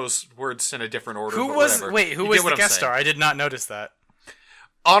those words in a different order. Who but was whatever. who You was get what the I'm guest saying. star? I did not notice that.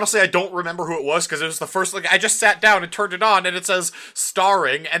 Honestly, I don't remember who it was because it was the first. I just sat down and turned it on, and it says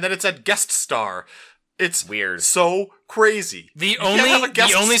starring, and then it said guest star. It's Weird. So crazy. The You can't have a only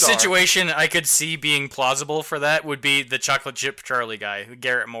guest star. situation I could see being plausible for that would be the Chocolate Chip Charlie guy,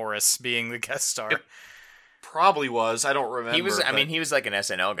 Garrett Morris, being the guest star. Probably was. I don't remember. He was. I but- mean, he was like an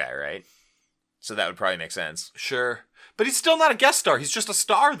SNL guy, right? So that would probably make sense. Sure. But he's still not a guest star. He's just a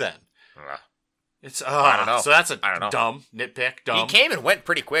star then. It's I don't know. So that's a I don't know. dumb nitpick. Dumb. He came and went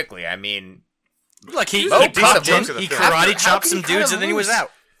pretty quickly. I mean, Look, he was a popped decent in, chunk of the he film. karate How chopped could some he cut dudes, him and then he was loose?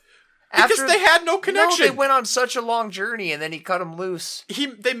 out. because they had no connection. No, they went on such a long journey, and then he cut him loose.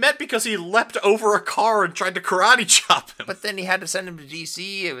 They met because he leapt over a car and tried to karate chop him. But then he had to send him to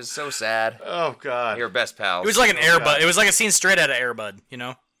DC. It was so sad. Oh god. Your best pals. It was like an Air God. Bud. It was like a scene straight out of Air Bud, you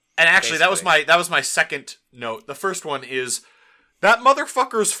know? And actually, that was Basically. my second note. The first one is that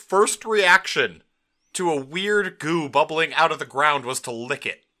motherfucker's first reaction to a weird goo bubbling out of the ground was to lick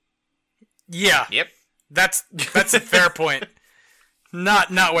it. Yeah. Yep. That's a fair point. Not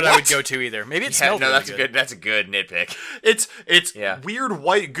what I would go to either. Maybe it Yeah, smelled no, really that's a good. That's a good nitpick. It's Yeah. weird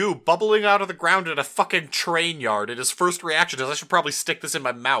white goo bubbling out of the ground in a fucking train yard. And his first reaction is, I should probably stick this in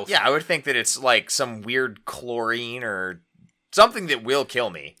my mouth. Yeah, I would think that it's like some weird chlorine or something that will kill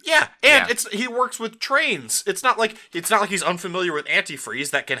me. Yeah, and Yeah. he works with trains. It's not like he's unfamiliar with antifreeze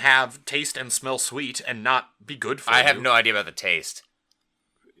that can have taste and smell sweet and not be good for you. I have no idea about the taste.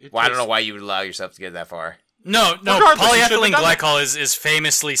 Well, I don't know why you would allow yourself to get that far. No, Regardless, you shouldn't polyethylene have done that. glycol is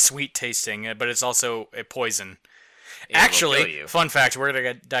famously sweet tasting, but it's also a poison. It will kill Actually, you. fun fact, we're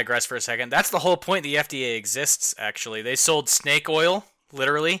going to digress for a second. That's the whole point the FDA exists, actually. They sold snake oil,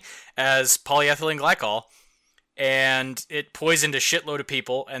 literally, as polyethylene glycol, and it poisoned a shitload of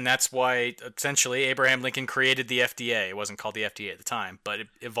people, and that's why, essentially, Abraham Lincoln created the FDA. It wasn't called the FDA at the time, but it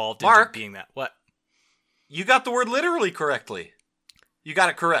evolved into Mark? being that. What? You got the word literally correctly. You got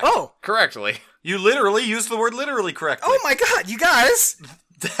it correct. Oh! Correctly. You literally used the word literally correctly. Oh my god, you guys!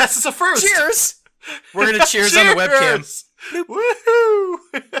 That's a first. Cheers! We're going to cheers on the webcam. Cheers! Woohoo!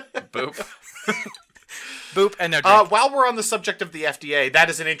 Boop. Boop, and no drink. While we're on the subject of the FDA, that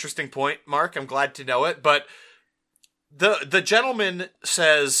is an interesting point, Mark. I'm glad to know it. But the gentleman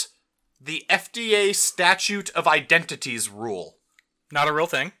says the FDA statute of identities rule Not a real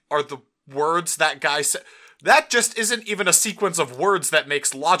thing. are the words that guy said. That just isn't even a sequence of words that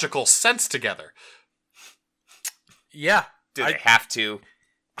makes logical sense together. Yeah. Do they have to?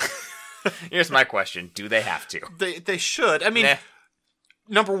 Here's my question. Do they have to? They should. I mean, Nah.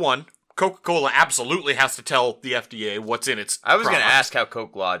 number one, Coca-Cola absolutely has to tell the FDA what's in its I was going to product. ask how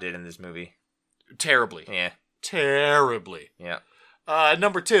Coke Law did in this movie. Terribly. Yeah. Terribly. Yeah.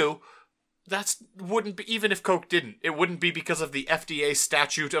 Number two, wouldn't be, even if Coke didn't, it wouldn't be because of the FDA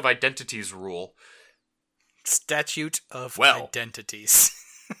statute of identities rule. Statute of Well. Identities.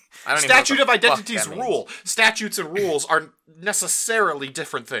 I don't even know what Statute the of fuck identities that means. rule. Statutes and rules are necessarily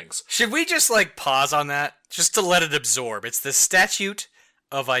different things. Should we just, pause on that? Just to let it absorb. It's the Statute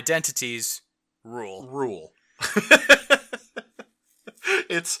of Identities rule. Rule.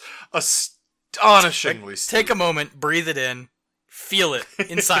 It's astonishingly Take a moment, breathe it in, feel it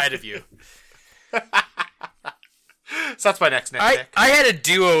inside of you. So that's my next nitpick. I had a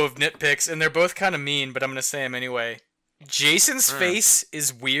duo of nitpicks, and they're both kind of mean, but I'm going to say them anyway. Jason's face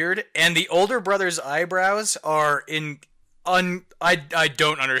is weird, and the older brother's eyebrows are I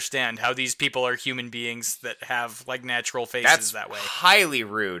don't understand how these people are human beings that have, natural faces That's that way. highly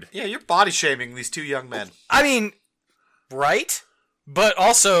rude. Yeah, you're body shaming these two young men. I mean, right? But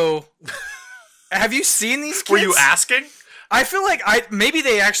also, have you seen these kids? Were you asking? I feel like maybe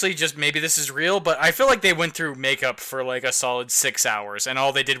they actually maybe this is real, but I feel like they went through makeup for a solid 6 hours, and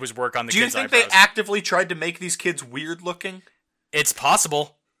all they did was work on the Do you kids' think eyebrows. they actively tried to make these kids weird looking? It's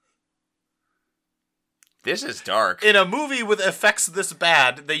possible. This is dark. In a movie with effects this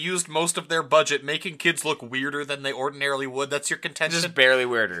bad, they used most of their budget making kids look weirder than they ordinarily would. That's your contention? Just barely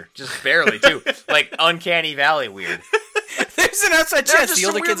weirder. Just barely, too. Like Uncanny Valley weird. There's an outside They're chance just the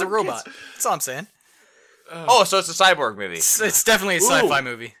older some kid's a weird robot. That's all I'm saying. Oh, so it's a cyborg movie. It's definitely a sci-fi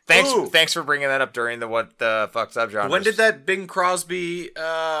movie. Thanks for bringing that up during the what the fuck subgenre. When did that Bing Crosby,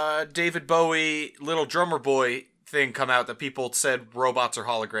 David Bowie, Little Drummer Boy thing come out that people said robots or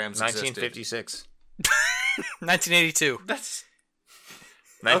holograms existed? 1956. 1982. That's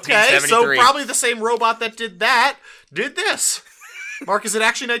 1973. okay. So probably the same robot that did that did this. Mark, is it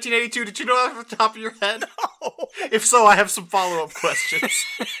actually 1982? Did you know that off the top of your head? No. If so, I have some follow-up questions.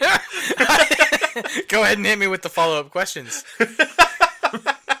 Go ahead and hit me with the follow-up questions.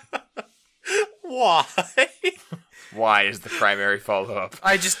 Why? Why is the primary follow-up?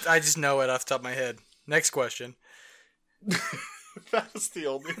 I just know it off the top of my head. Next question. That's the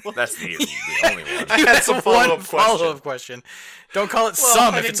only one. That's the only one. I had some follow-up follow-up question. Don't call it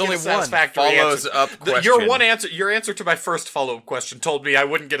some if it's only one. Follows up question. Your answer to my first follow-up question told me I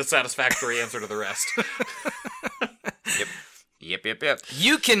wouldn't get a satisfactory answer to the rest. Yep.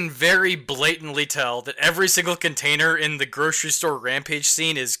 You can very blatantly tell that every single container in the grocery store rampage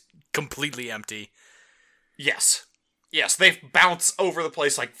scene is completely empty. Yes, they bounce over the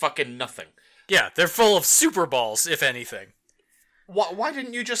place like fucking nothing. Yeah, they're full of super balls, if anything. Why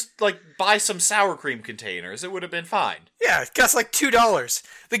didn't you just, buy some sour cream containers? It would have been fine. Yeah, it costs like $2.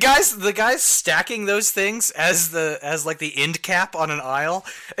 The guys stacking those things as the end cap on an aisle,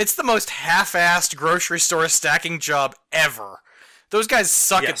 it's the most half-assed grocery store stacking job ever. Those guys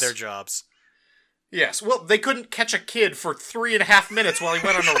suck at their jobs. Yes, well, they couldn't catch a kid for 3.5 minutes while he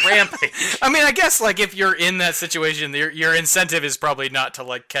went on a rampage. I mean, I guess, if you're in that situation, your incentive is probably not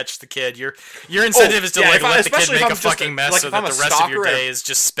to, catch the kid. Your incentive is to, let the kid make a fucking mess so that the rest of your day is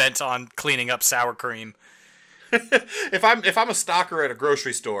just spent on cleaning up sour cream. If I'm a stalker at a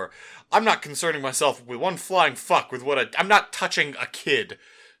grocery store, I'm not concerning myself with one flying fuck with I'm not touching a kid.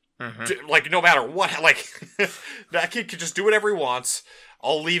 Mm-hmm. No matter what, that kid can just do whatever he wants.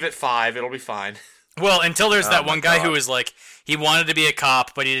 I'll leave at 5, it'll be fine. Well, until there's that one guy who was he wanted to be a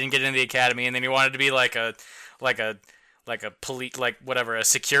cop, but he didn't get into the academy, and then he wanted to be a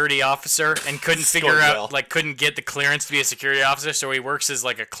security officer, and couldn't figure out, couldn't get the clearance to be a security officer, so he works as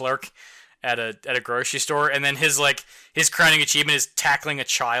a clerk at a grocery store, and then his crowning achievement is tackling a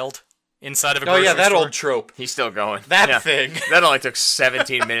child inside of a grocery store. Oh yeah, that old trope. He's still going. That thing. That only took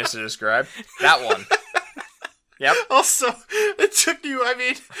 17 minutes to describe. That one. Yep. Also, it took you,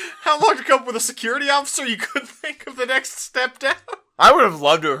 how long to come up with a security officer? You couldn't think of the next step down? I would have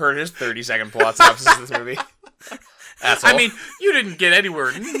loved to have heard his 30-second plot synopsis of this movie. Asshole. You didn't get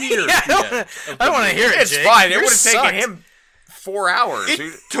anywhere near I don't want to hear it, It's Jake. fine. It Yours would have taken sucked. him 4 hours.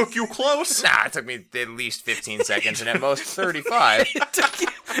 It took you close. Nah, it took me at least 15 seconds and at most 35.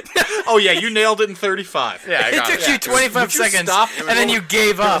 Oh yeah, you nailed it in 35. Yeah, I got It took you 25 seconds, and then you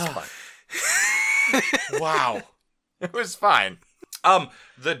gave up. Wow. It was fine.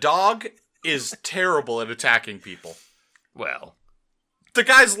 The dog is terrible at attacking people. Well, the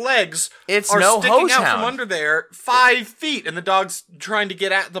guy's legs are sticking out from under there 5 feet, and the dog's trying to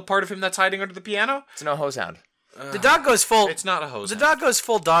get at the part of him that's hiding under the piano. It's no hose hound. The dog goes full. It's not a hose. The dog goes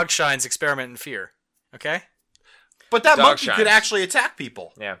full Dog Shines Experiment in Fear. Okay. But that Dog monkey shines. could actually attack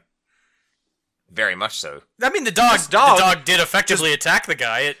people. Yeah. Very much so. I mean, the dog did effectively attack the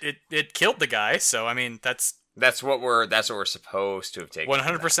guy. It killed the guy. So That's what we're supposed to have taken.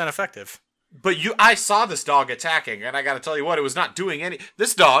 100% effective. But I saw this dog attacking, and I got to tell you what, it was not doing any.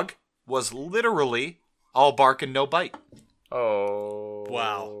 This dog was literally all bark and no bite. Oh.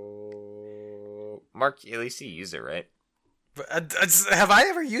 Wow. Mark, at least he used it right. Have I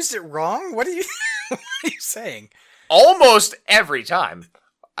ever used it wrong? What are you saying? Almost every time.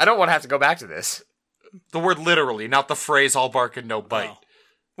 I don't want to have to go back to this. The word literally, not the phrase all bark and no bite. Oh.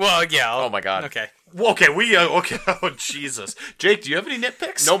 Well, yeah. Oh my god. Okay. Okay, okay. Oh Jesus, Jake, do you have any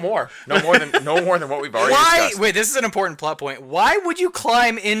nitpicks? No more than what we've already discussed. Wait, this is an important plot point. Why would you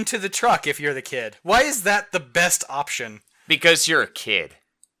climb into the truck if you're the kid? Why is that the best option? Because you're a kid.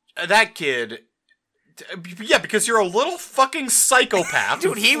 That kid. Yeah, because you're a little fucking psychopath.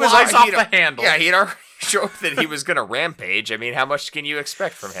 Dude, he who was flies off the handle. Yeah, he'd already showed that he was gonna rampage. I mean, how much can you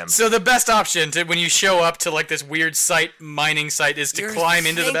expect from him? So the best option when you show up to this weird mining site is to climb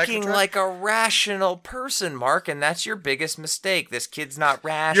into the back of the You're truck? thinking like a rational person, Mark, and that's your biggest mistake. This kid's not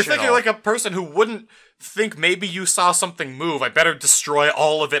rational. You're thinking like a person who wouldn't think maybe you saw something move. I better destroy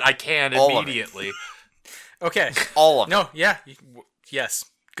all of it I can immediately. Okay. All of it. No, yeah. Yes.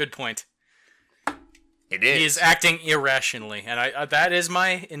 Good point. It is. He is acting irrationally, and that is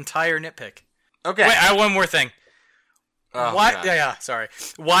my entire nitpick. Okay. Wait, I have one more thing. Oh, Why? God. Yeah, sorry.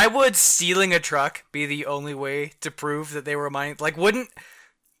 Why would stealing a truck be the only way to prove that they were mining?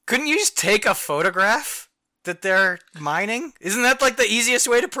 Couldn't you just take a photograph that they're mining? Isn't that the easiest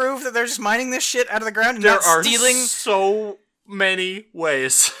way to prove that they're just mining this shit out of the ground and not stealing? There are so many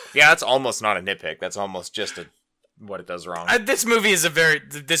ways. Yeah, that's almost not a nitpick. That's almost just what it does wrong. This movie has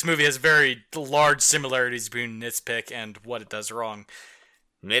very large similarities between nitpick and what it does wrong.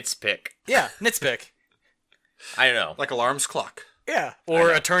 Nitpick. Yeah, nitpick. I don't know. Like alarms clock. Yeah, or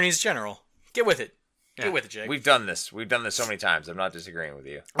attorneys general. Get with it. Get with it, Jake. We've done this. We've done this so many times. I'm not disagreeing with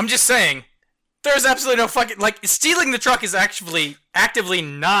you. I'm just saying, there's absolutely no fucking stealing the truck is actually actively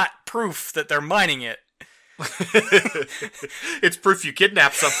not proof that they're mining it. It's proof you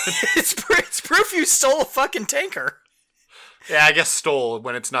kidnapped something. It's proof you stole a fucking tanker. Yeah, I guess stole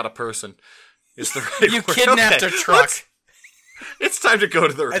when it's not a person is the right You word. kidnapped Okay, a truck. It's time to go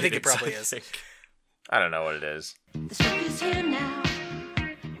to the ratings. I think it probably is. I don't know what it is. The truck is here now.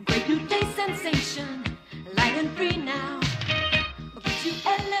 Great new day sensation. Light and free now. Gives you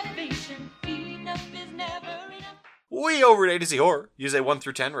elevation. Enough is never enough. We over at A to Z Horror use a 1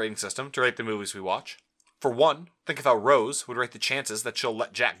 through 10 rating system to rate the movies we watch. For 1, think of how Rose would rate the chances that she'll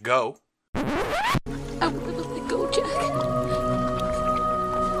let Jack go. I will never let go, Jack.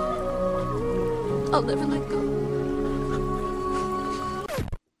 I'll never let go.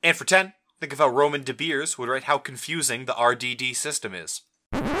 And for 10, think of how Roman De Beers would rate how confusing the RDD system is.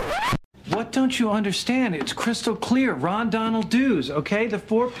 What don't you understand? It's crystal clear. Ron Donald dues, okay? The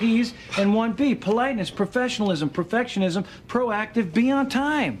 4 P's and 1 B. Politeness, professionalism, perfectionism, proactive, be on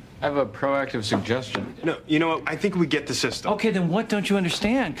time. I have a proactive suggestion. No, you know what? I think we get the system. Okay, then what don't you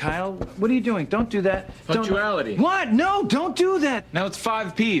understand, Kyle? What are you doing? Don't do that. Punctuality. What? No, don't do that. Now it's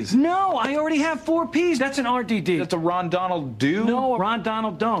 5 P's. No, I already have 4 P's. That's an RDD. That's a Ron Donald do? No, Ron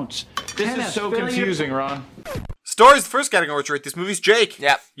Donald don'ts. This Tennis, is so failure- confusing, Ron. Story is the first category to rate these movies. Jake,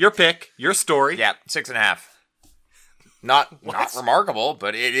 Yep. your pick, your story. Yeah, 6.5. Not remarkable,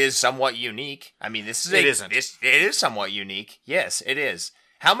 but it is somewhat unique. I mean, this is It isn't. it is somewhat unique. Yes, it is.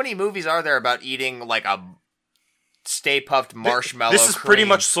 How many movies are there about eating like a Stay Puft marshmallow? This is pretty cream?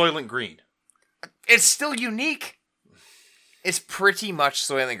 much Soylent Green. It's still unique. It's pretty much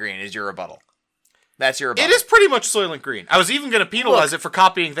Soylent Green. Is your rebuttal? That's your rebuttal. It is pretty much Soylent Green. I was even going to penalize it for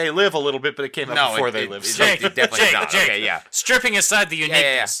copying They Live a little bit, but it came out before They Live. So. Jake, definitely not. Jake, Okay, yeah. Stripping aside the yeah.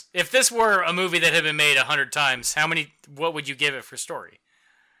 uniqueness, if this were a movie that had been made 100 times, what would you give it for story?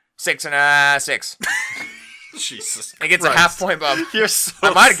 6.6. Jesus. It gets Christ. a half point above. You're so I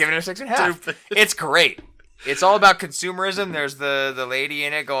might have given it a 6.5. stupid. It's great. It's all about consumerism. There's the lady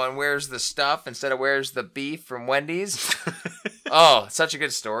in it going, "Where's the stuff?" instead of "Where's the beef?" from Wendy's. Oh, such a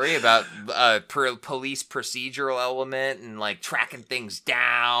good story about police procedural element and like tracking things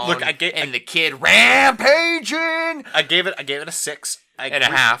down. Look, the kid rampaging. I gave it a 6. And a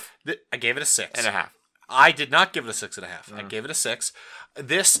half. I gave it a 6. And a half. I did not give it a 6.5. I gave it a 6.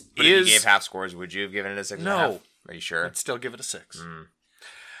 This But is... if you gave half scores, would you have given it a 6.5? No. Are you sure? I'd still give it a 6.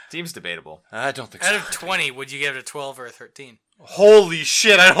 Seems debatable. I don't think Out so. of 20, would you give it a 12 or a 13? Holy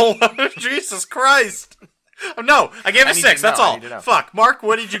shit, I don't... Jesus Christ. Oh, no, I gave it a I need 6. to know, That's I all. need to know. Fuck. Mark,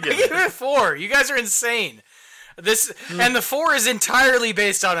 what did you give I gave it? it a 4. You guys are insane. And the 4 is entirely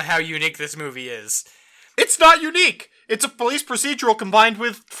based on how unique this movie is. It's not unique. It's a police procedural combined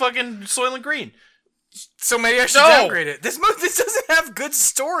with fucking Soylent Green. So maybe I should No. downgrade it. This doesn't have good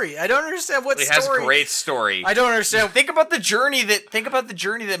story. I don't understand what It story. has great story. I don't understand. Think about the journey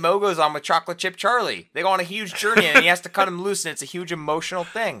that Mo goes on with Chocolate Chip Charlie. They go on a huge journey and he has to cut him loose, and it's a huge emotional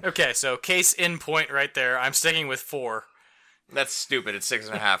thing. Okay, so case in point right there. I'm sticking with 4. That's stupid. It's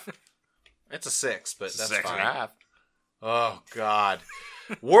 6.5. It's a 6, but that's 6.5. fine. Oh, God.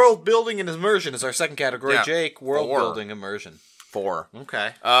 World building and immersion is our second category. Yeah. Jake, world 4. building immersion. 4.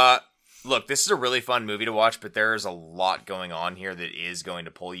 Okay. Look, this is a really fun movie to watch, but there is a lot going on here that is going to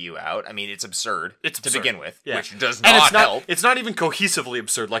pull you out. I mean, it's absurd to absurd. begin with, Yeah. which does And not it's not help. It's not even cohesively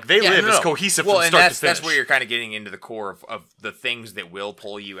absurd. Like They Yeah, Live no, is no. cohesive well, from and start that's, to finish. that's where you're kind of getting into the core of the things that will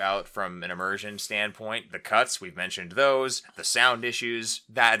pull you out from an immersion standpoint. The cuts, we've mentioned those. The sound issues,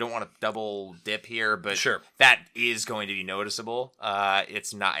 that I don't want to double dip here, but Sure. that is going to be noticeable.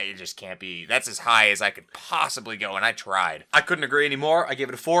 It's not, it just can't be, that's as high as I could possibly go, and I tried. I couldn't agree anymore. I gave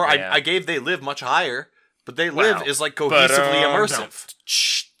it a 4. Yeah. I gave They Live much higher, but They Live Wow. is like cohesively immersive.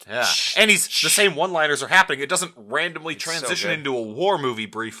 Shh. Yeah. And the same one-liners are happening. It doesn't randomly transition good. into a war movie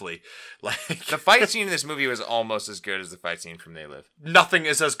briefly. Like The fight scene in this movie was almost as good as the fight scene from They Live. nothing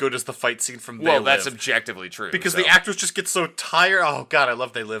is as good as the fight scene from They Well, Live. that's objectively true. because so. the actors just get so tired. Oh god, I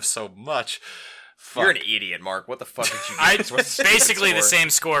love They Live so much. Fuck. You're an idiot, Mark. What the fuck did you I get? What's basically the score? same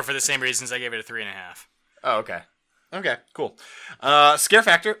score for the same reasons I gave it a 3.5. Oh, okay. Okay, cool. Scare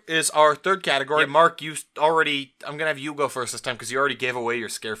factor is our third category. Yep. Mark, you already. I'm gonna have you go first this time because you already gave away your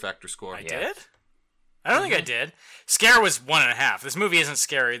scare factor score. I did? I don't think I did. Scare was 1.5. This movie isn't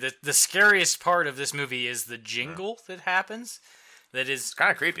scary. The scariest part of this movie is the jingle that happens. That is It's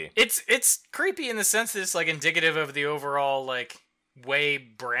kind of creepy. It's creepy in the sense that it's like indicative of the overall like way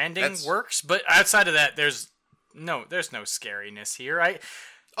branding works. But outside of that, there's no scariness here. I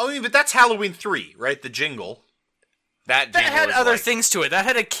mean, but that's Halloween 3, right? The jingle. That That jingle had is other like, things to it. That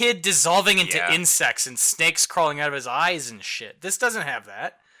had a kid dissolving into Yeah. insects and snakes crawling out of his eyes and shit. This doesn't have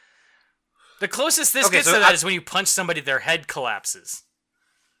that. The closest this gets so to that is when you punch somebody, their head collapses.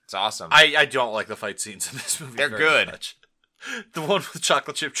 It's awesome. I don't like the fight scenes in this movie. They're very good. much. The one with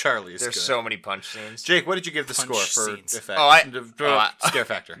Chocolate Chip Charlie is There's good. so many punch scenes. Jake, what did you give the Punch score for scenes. effect? Scare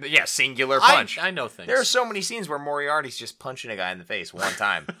factor. Yeah, singular punch. I know things. There are so many scenes where Moriarty's just punching a guy in the face one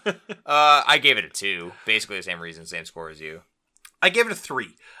time. I gave it a 2. Basically the same reason, same score as you. I gave it a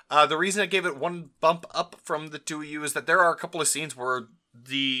 3. The reason I gave it one bump up from the two of you is that there are a couple of scenes where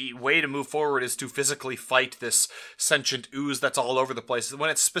the way to move forward is to physically fight this sentient ooze that's all over the place. When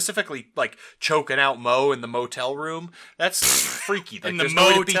it's specifically like choking out Mo in the motel room, that's freaky. Like, In the there's no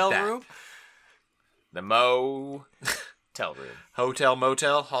way to beat motel that. room? The motel room. Hotel,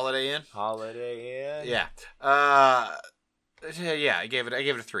 motel, Holiday Inn. Holiday Inn. Yeah. Yeah, I gave it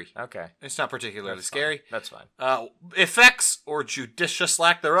a 3. Okay. It's not particularly That's scary. fine. That's fine. Effects or judicious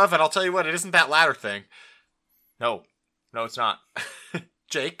lack thereof, and I'll tell you what, it isn't that latter thing. No, it's not.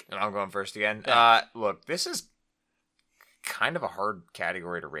 Jake? And I'm going first again. Yeah. Look, this is kind of a hard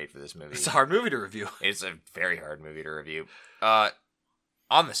category to rate for this movie. It's a hard movie to review. It's a very hard movie to review.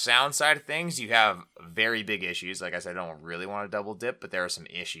 On the sound side of things, you have very big issues. Like I said, I don't really want to double dip, but there are some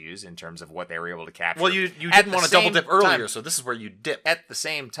issues in terms of what they were able to capture. Well, you At didn't the want to double same dip earlier, time- so this is where you dip. At the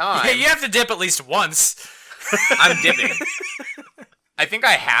same time, Yeah, you have to dip at least once. I'm dipping. I think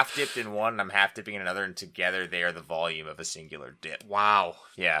I half dipped in one, and I'm half dipping in another, and together they are the volume of a singular dip. Wow.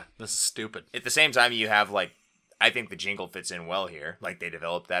 Yeah. This is stupid. At the same time, you have, like, I think the jingle fits in well here. Like, they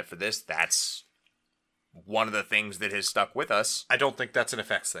developed that for this. That's one of the things that has stuck with us. I don't think that's an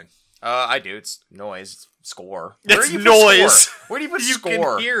effects thing. I do. It's noise. It's score. It's Where do you put noise. score? Where do you put You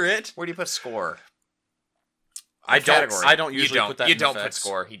score? can hear it. Where do you put score? I What category? I don't usually you don't. put that You in don't put effects.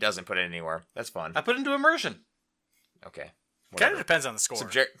 score. He doesn't put it anywhere. That's fun. I put it into immersion. Okay. Kind Whatever. of depends on the score,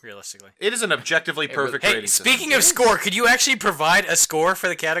 Subject- realistically. It is an objectively perfect Hey, rating system. speaking of score, could you actually provide a score for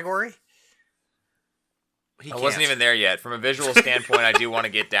the category? He I wasn't can't. even there yet. From a visual standpoint, I do want to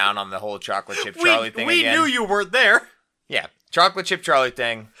get down on the whole Chocolate Chip Charlie thing we again. knew you weren't there. Yeah, Chocolate Chip Charlie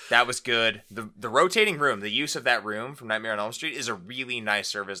thing. That was good. The rotating room, the use of that room from Nightmare on Elm Street is a really nice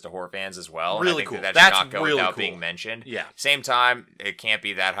service to horror fans as well. and I Really think cool. That That's should not go really without cool. being mentioned. Yeah. Same time, it can't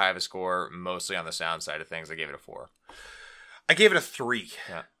be that high of a score. Mostly on the sound side of things, I gave it a 4. I gave it a 3.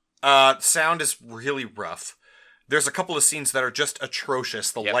 Yeah. Sound is really rough. There's a couple of scenes that are just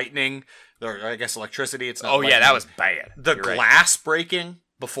atrocious. The Yep. lightning, or I guess electricity. It's not Oh yeah, lightning. that was bad. The You're right. glass breaking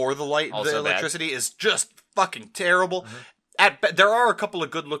before the Also bad. electricity is just fucking terrible. Mm-hmm. There are a couple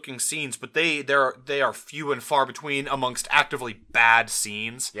of good-looking scenes, but they are few and far between amongst actively bad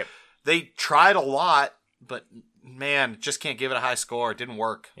scenes. Yep. They tried a lot, but man, just can't give it a high score. It didn't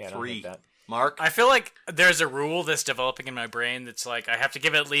work. Yeah, I don't 3. get that. Mark? I feel like there's a rule that's developing in my brain that's like I have to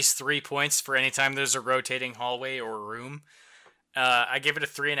give it at least 3 points for any time there's a rotating hallway or room. I give it a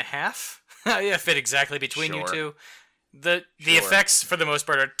 3.5. I fit exactly between you Sure. two. The Sure. effects for the most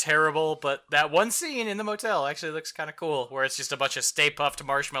part are terrible, but that one scene in the motel actually looks kind of cool, where it's just a bunch of Stay Puffed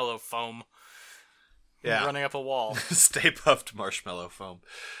marshmallow foam running up a wall. Stay Puffed marshmallow foam.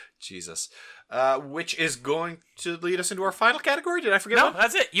 Jesus. Which is going to lead us into our final category. Did I forget No, one?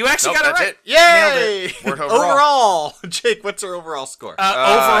 that's it. You actually Nope, got it that's right. it. Yay! Nailed it. Word overall. Overall. Jake, what's our overall score?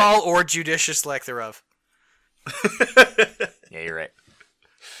 Overall or judicious lack thereof. Yeah, you're right.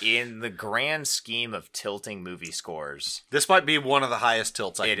 In the grand scheme of tilting movie scores, This might be one of the highest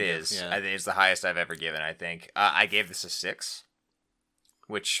tilts I it can is. give. Yeah. I think it's the highest I've ever given, I think. I gave this a 6,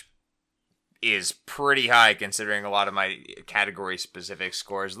 which is pretty high considering a lot of my category-specific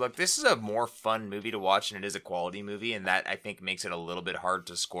scores. Look, this is a more fun movie to watch, and it is a quality movie, and that, I think, makes it a little bit hard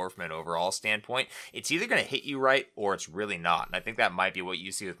to score from an overall standpoint. It's either going to hit you right, or it's really not, and I think that might be what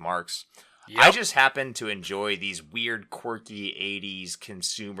you see with Mark's. Yep. I just happen to enjoy these weird, quirky 80s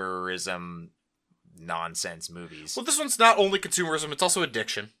consumerism nonsense movies. Well, this one's not only consumerism, it's also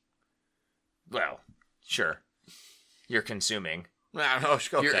addiction. Well, sure. You're consuming. I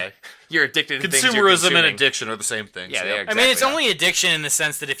don't know. Okay. You're addicted to things you're Consumerism and consuming. addiction are the same thing. Yeah, so they are I exactly mean, it's that. only addiction in the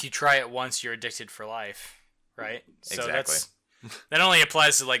sense that if you try it once, you're addicted for life, right? So Exactly. that only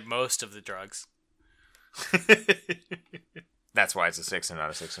applies to like most of the drugs. That's why it's a 6 and not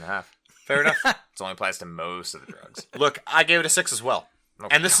a 6.5. Fair enough. It only applies to most of the drugs. Look, I gave it a 6 as well.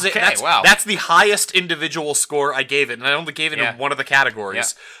 Okay. And this is it. Okay, wow. That's the highest individual score I gave it, and I only gave it Yeah. in one of the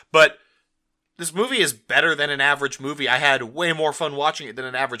categories. Yeah. But this movie is better than an average movie. I had way more fun watching it than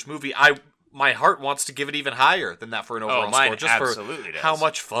an average movie. My heart wants to give it even higher than that for an overall mine score, just absolutely for does. how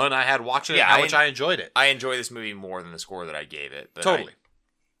much fun I had watching it, Yeah, and how much I enjoyed it. I enjoy this movie more than the score that I gave it. But Totally.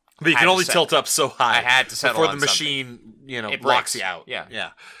 But you can only tilt up so high. I had to settle before on the machine, It blocks breaks. you out. Yeah. Yeah.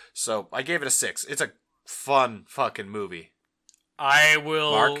 So I gave it a 6. It's a fun fucking movie. I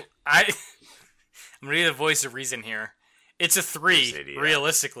will. Mark? I'm gonna be the voice of reason here. It's a 3, idiot.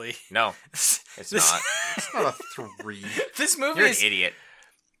 realistically. No, it's not. It's not a 3. This movie You're an is idiot.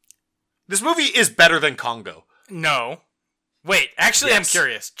 This movie is better than Congo. no. Wait, actually, I'm Yes.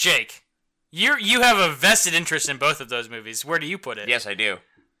 curious, Jake. You have a vested interest in both of those movies. Where do you put it? Yes, I do.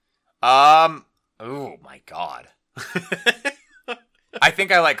 Oh my god. I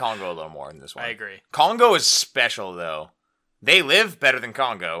think I like Congo a little more in this one. I agree. Congo is special though. They Live better than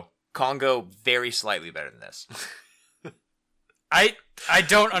Congo. Congo very slightly better than this. I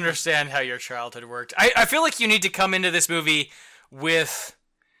don't understand how your childhood worked. I feel like you need to come into this movie with.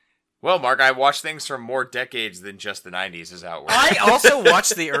 Well, Mark, I watched things from more decades than just the 90s is how it works. I also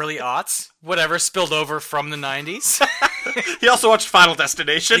watched the early aughts, whatever spilled over from the 90s. He also watched Final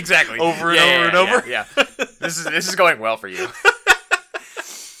Destination. Exactly. Over and over and over. Yeah. This is going well for you.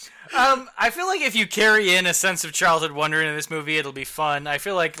 I feel like if you carry in a sense of childhood wonder into this movie, it'll be fun. I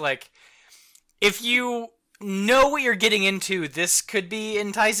feel like if you know what you're getting into, this could be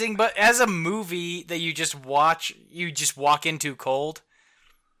enticing. But as a movie that you just watch, you just walk into cold.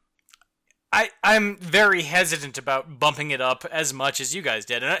 I'm very hesitant about bumping it up as much as you guys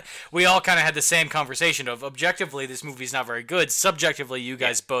did. And we all kind of had the same conversation of, objectively, this movie's not very good. Subjectively, you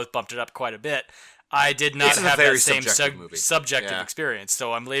guys both bumped it up quite a bit. I did not This is a have very that same subjective movie. subjective Yeah. experience,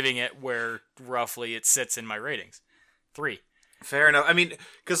 so I'm leaving it where roughly it sits in my ratings. 3. Fair enough. I mean,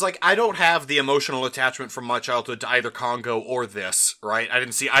 because I don't have the emotional attachment from my childhood to either Congo or this, right? I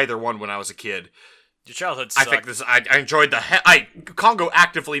didn't see either one when I was a kid. Your childhood sucked. I think this. I enjoyed Congo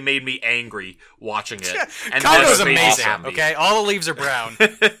actively made me angry watching it. And Congo's this made me amazing, happy. okay? All the leaves are brown,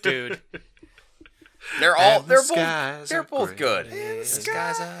 dude. They're both good. The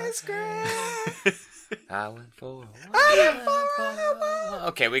skies are gray. I went for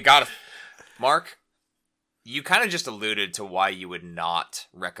Okay, we got it. Mark, you kind of just alluded to why you would not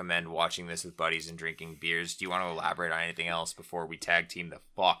recommend watching this with buddies and drinking beers. Do you want to elaborate on anything else before we tag team the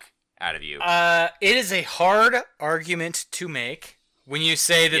fuck out of you? It is a hard argument to make when you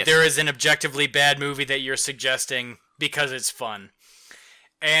say that there is an objectively bad movie that you're suggesting because it's fun.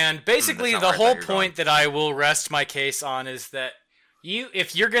 And basically, the whole point that I will rest my case on is that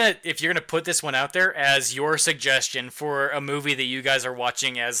if you're gonna put this one out there as your suggestion for a movie that you guys are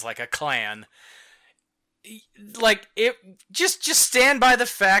watching as like a clan, just stand by the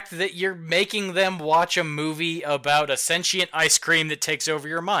fact that you're making them watch a movie about a sentient ice cream that takes over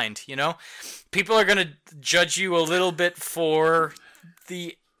your mind. You know, people are gonna judge you a little bit for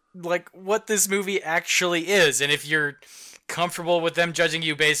what this movie actually is, and if you're comfortable with them judging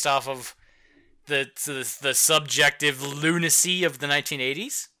you based off of the subjective lunacy of the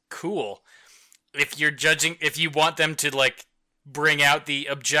 1980s, cool. If you want them to bring out the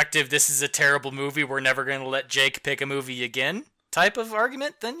objective, this is a terrible movie, we're never going to let Jake pick a movie again type of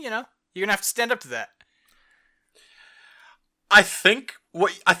argument, then you're going to have to stand up to that. I think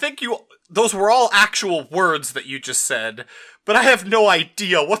those were all actual words that you just said, but I have no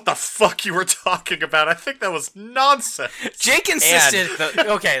idea what the fuck you were talking about. I think that was nonsense. Jake insisted.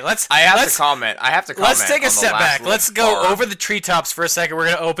 Okay, let's comment. Let's take a step back. Let's go bar. over the treetops for a second.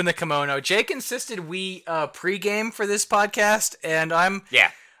 We're gonna open the kimono. Jake insisted we pregame for this podcast, and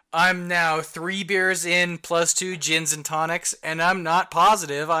I'm now 3 beers in plus 2 gins and tonics, and I'm not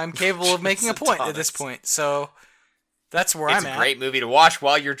positive I'm capable of making a point at this point. So that's where I'm at. It's a great movie to watch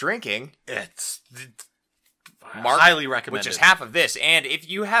while you're drinking. It's Mark, highly recommended. Which is half of this. And if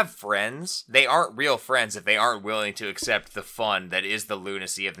you have friends, they aren't real friends if they aren't willing to accept the fun that is the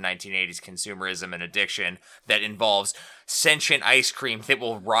lunacy of 1980s consumerism and addiction that involves sentient ice cream that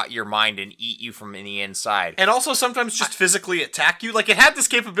will rot your mind and eat you from the inside. And also sometimes just physically attack you. Like, it had this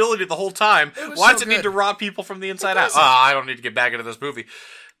capability the whole time. Why does it need to rot people from the inside out? I don't need to get back into this movie.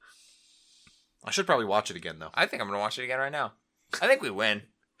 I should probably watch it again, though. I think I'm going to watch it again right now. I think we win.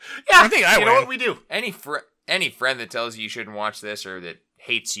 Yeah, I think I you win. know what we do? Any friend that tells you shouldn't watch this or that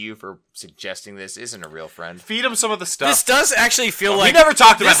hates you for suggesting this isn't a real friend. Feed them some of the stuff. This does actually feel like... We never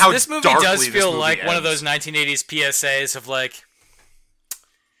talked about how this movie darkly does this feel movie like one of ends. those 1980s PSAs of like,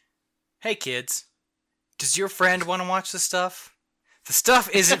 hey kids, does your friend want to watch this stuff? The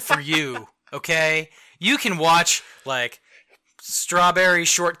stuff isn't for you, okay? You can watch, Strawberry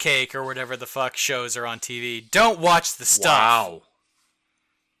Shortcake or whatever the fuck shows are on TV. Don't watch the stuff. Wow.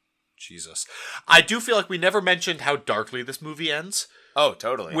 Jesus. I do feel like we never mentioned how darkly this movie ends. Oh,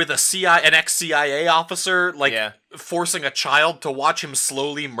 totally. with an ex-CIA officer, like, Yeah. forcing a child to watch him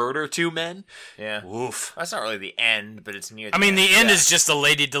slowly murder two men. Yeah. Oof. That's not really the end, but it's near the I mean, end. the end Yeah. is just a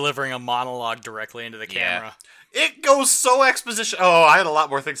lady delivering a monologue directly into the Yeah. camera. It goes so exposition. Oh, I had a lot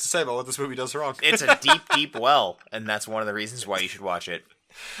more things to say about what this movie does wrong. It's a deep, deep well, and that's one of the reasons why you should watch it.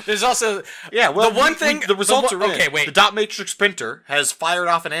 There's also Yeah, well, the one thing. the results are in. Okay, wait. The dot matrix printer has fired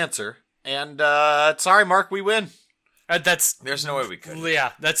off an answer, and sorry, Mark, we win. That's There's no way we could.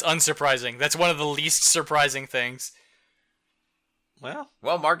 yeah. That's unsurprising. That's one of the least surprising things. Well,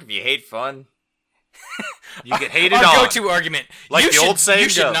 Mark, if you hate fun, you get hated Our on. go-to argument. Like you the should, old saying you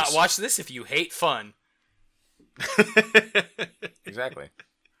should goes. not watch this if you hate fun. exactly.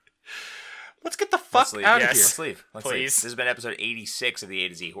 Let's get the fuck Let's leave. out Yes. of here. Let's leave. Let's leave. Please. This has been episode 86 of the A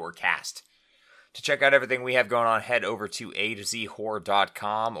to Z Horror Cast. To check out everything we have going on, head over to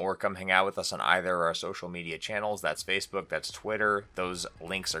a2zhorror.com or come hang out with us on either of our social media channels. That's Facebook, that's Twitter. Those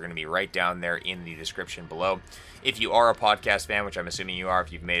links are going to be right down there in the description below. If you are a podcast fan, which I'm assuming you are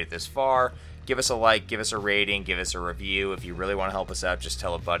if you've made it this far, give us a like, give us a rating, give us a review. If you really want to help us out, just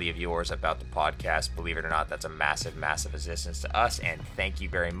tell a buddy of yours about the podcast. Believe it or not, that's a massive, massive assistance to us, and thank you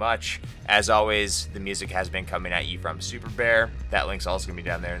very much. As always, the music has been coming at you from Super Bear. That link's also going to be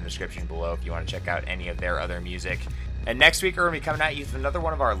down there in the description below if you want to check out any of their other music. And next week, we're going to be coming at you with another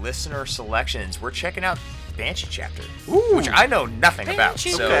one of our listener selections. We're checking out Banshee Chapter, which I know nothing about.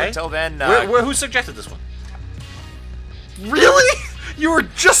 So Okay. until then, Who suggested this one? Really? You were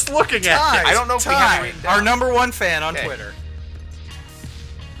just looking at it. I don't know if we have it Ty, written down. our number one fan on Okay. Twitter.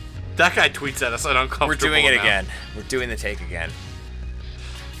 That guy tweets at us an uncomfortable We're doing it amount. again. We're doing the take again.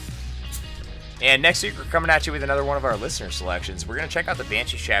 And next week, we're coming at you with another one of our listener selections. We're going to check out the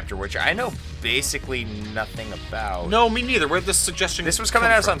Banshee Chapter, which I know basically nothing about. No, me neither. Where'd this suggestion This was coming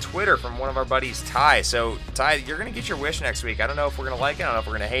at us from? on Twitter from one of our buddies, Ty. So, Ty, you're going to get your wish next week. I don't know if we're going to like it. I don't know if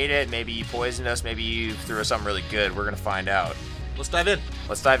we're going to hate it. Maybe you poisoned us. Maybe you threw us something really good. We're going to find out. Let's dive in.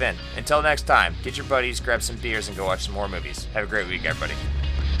 Let's dive in. Until next time, get your buddies, grab some beers, and go watch some more movies. Have a great week, everybody.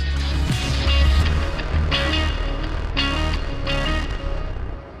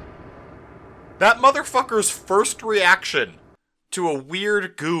 That motherfucker's first reaction to a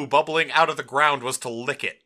weird goo bubbling out of the ground was to lick it.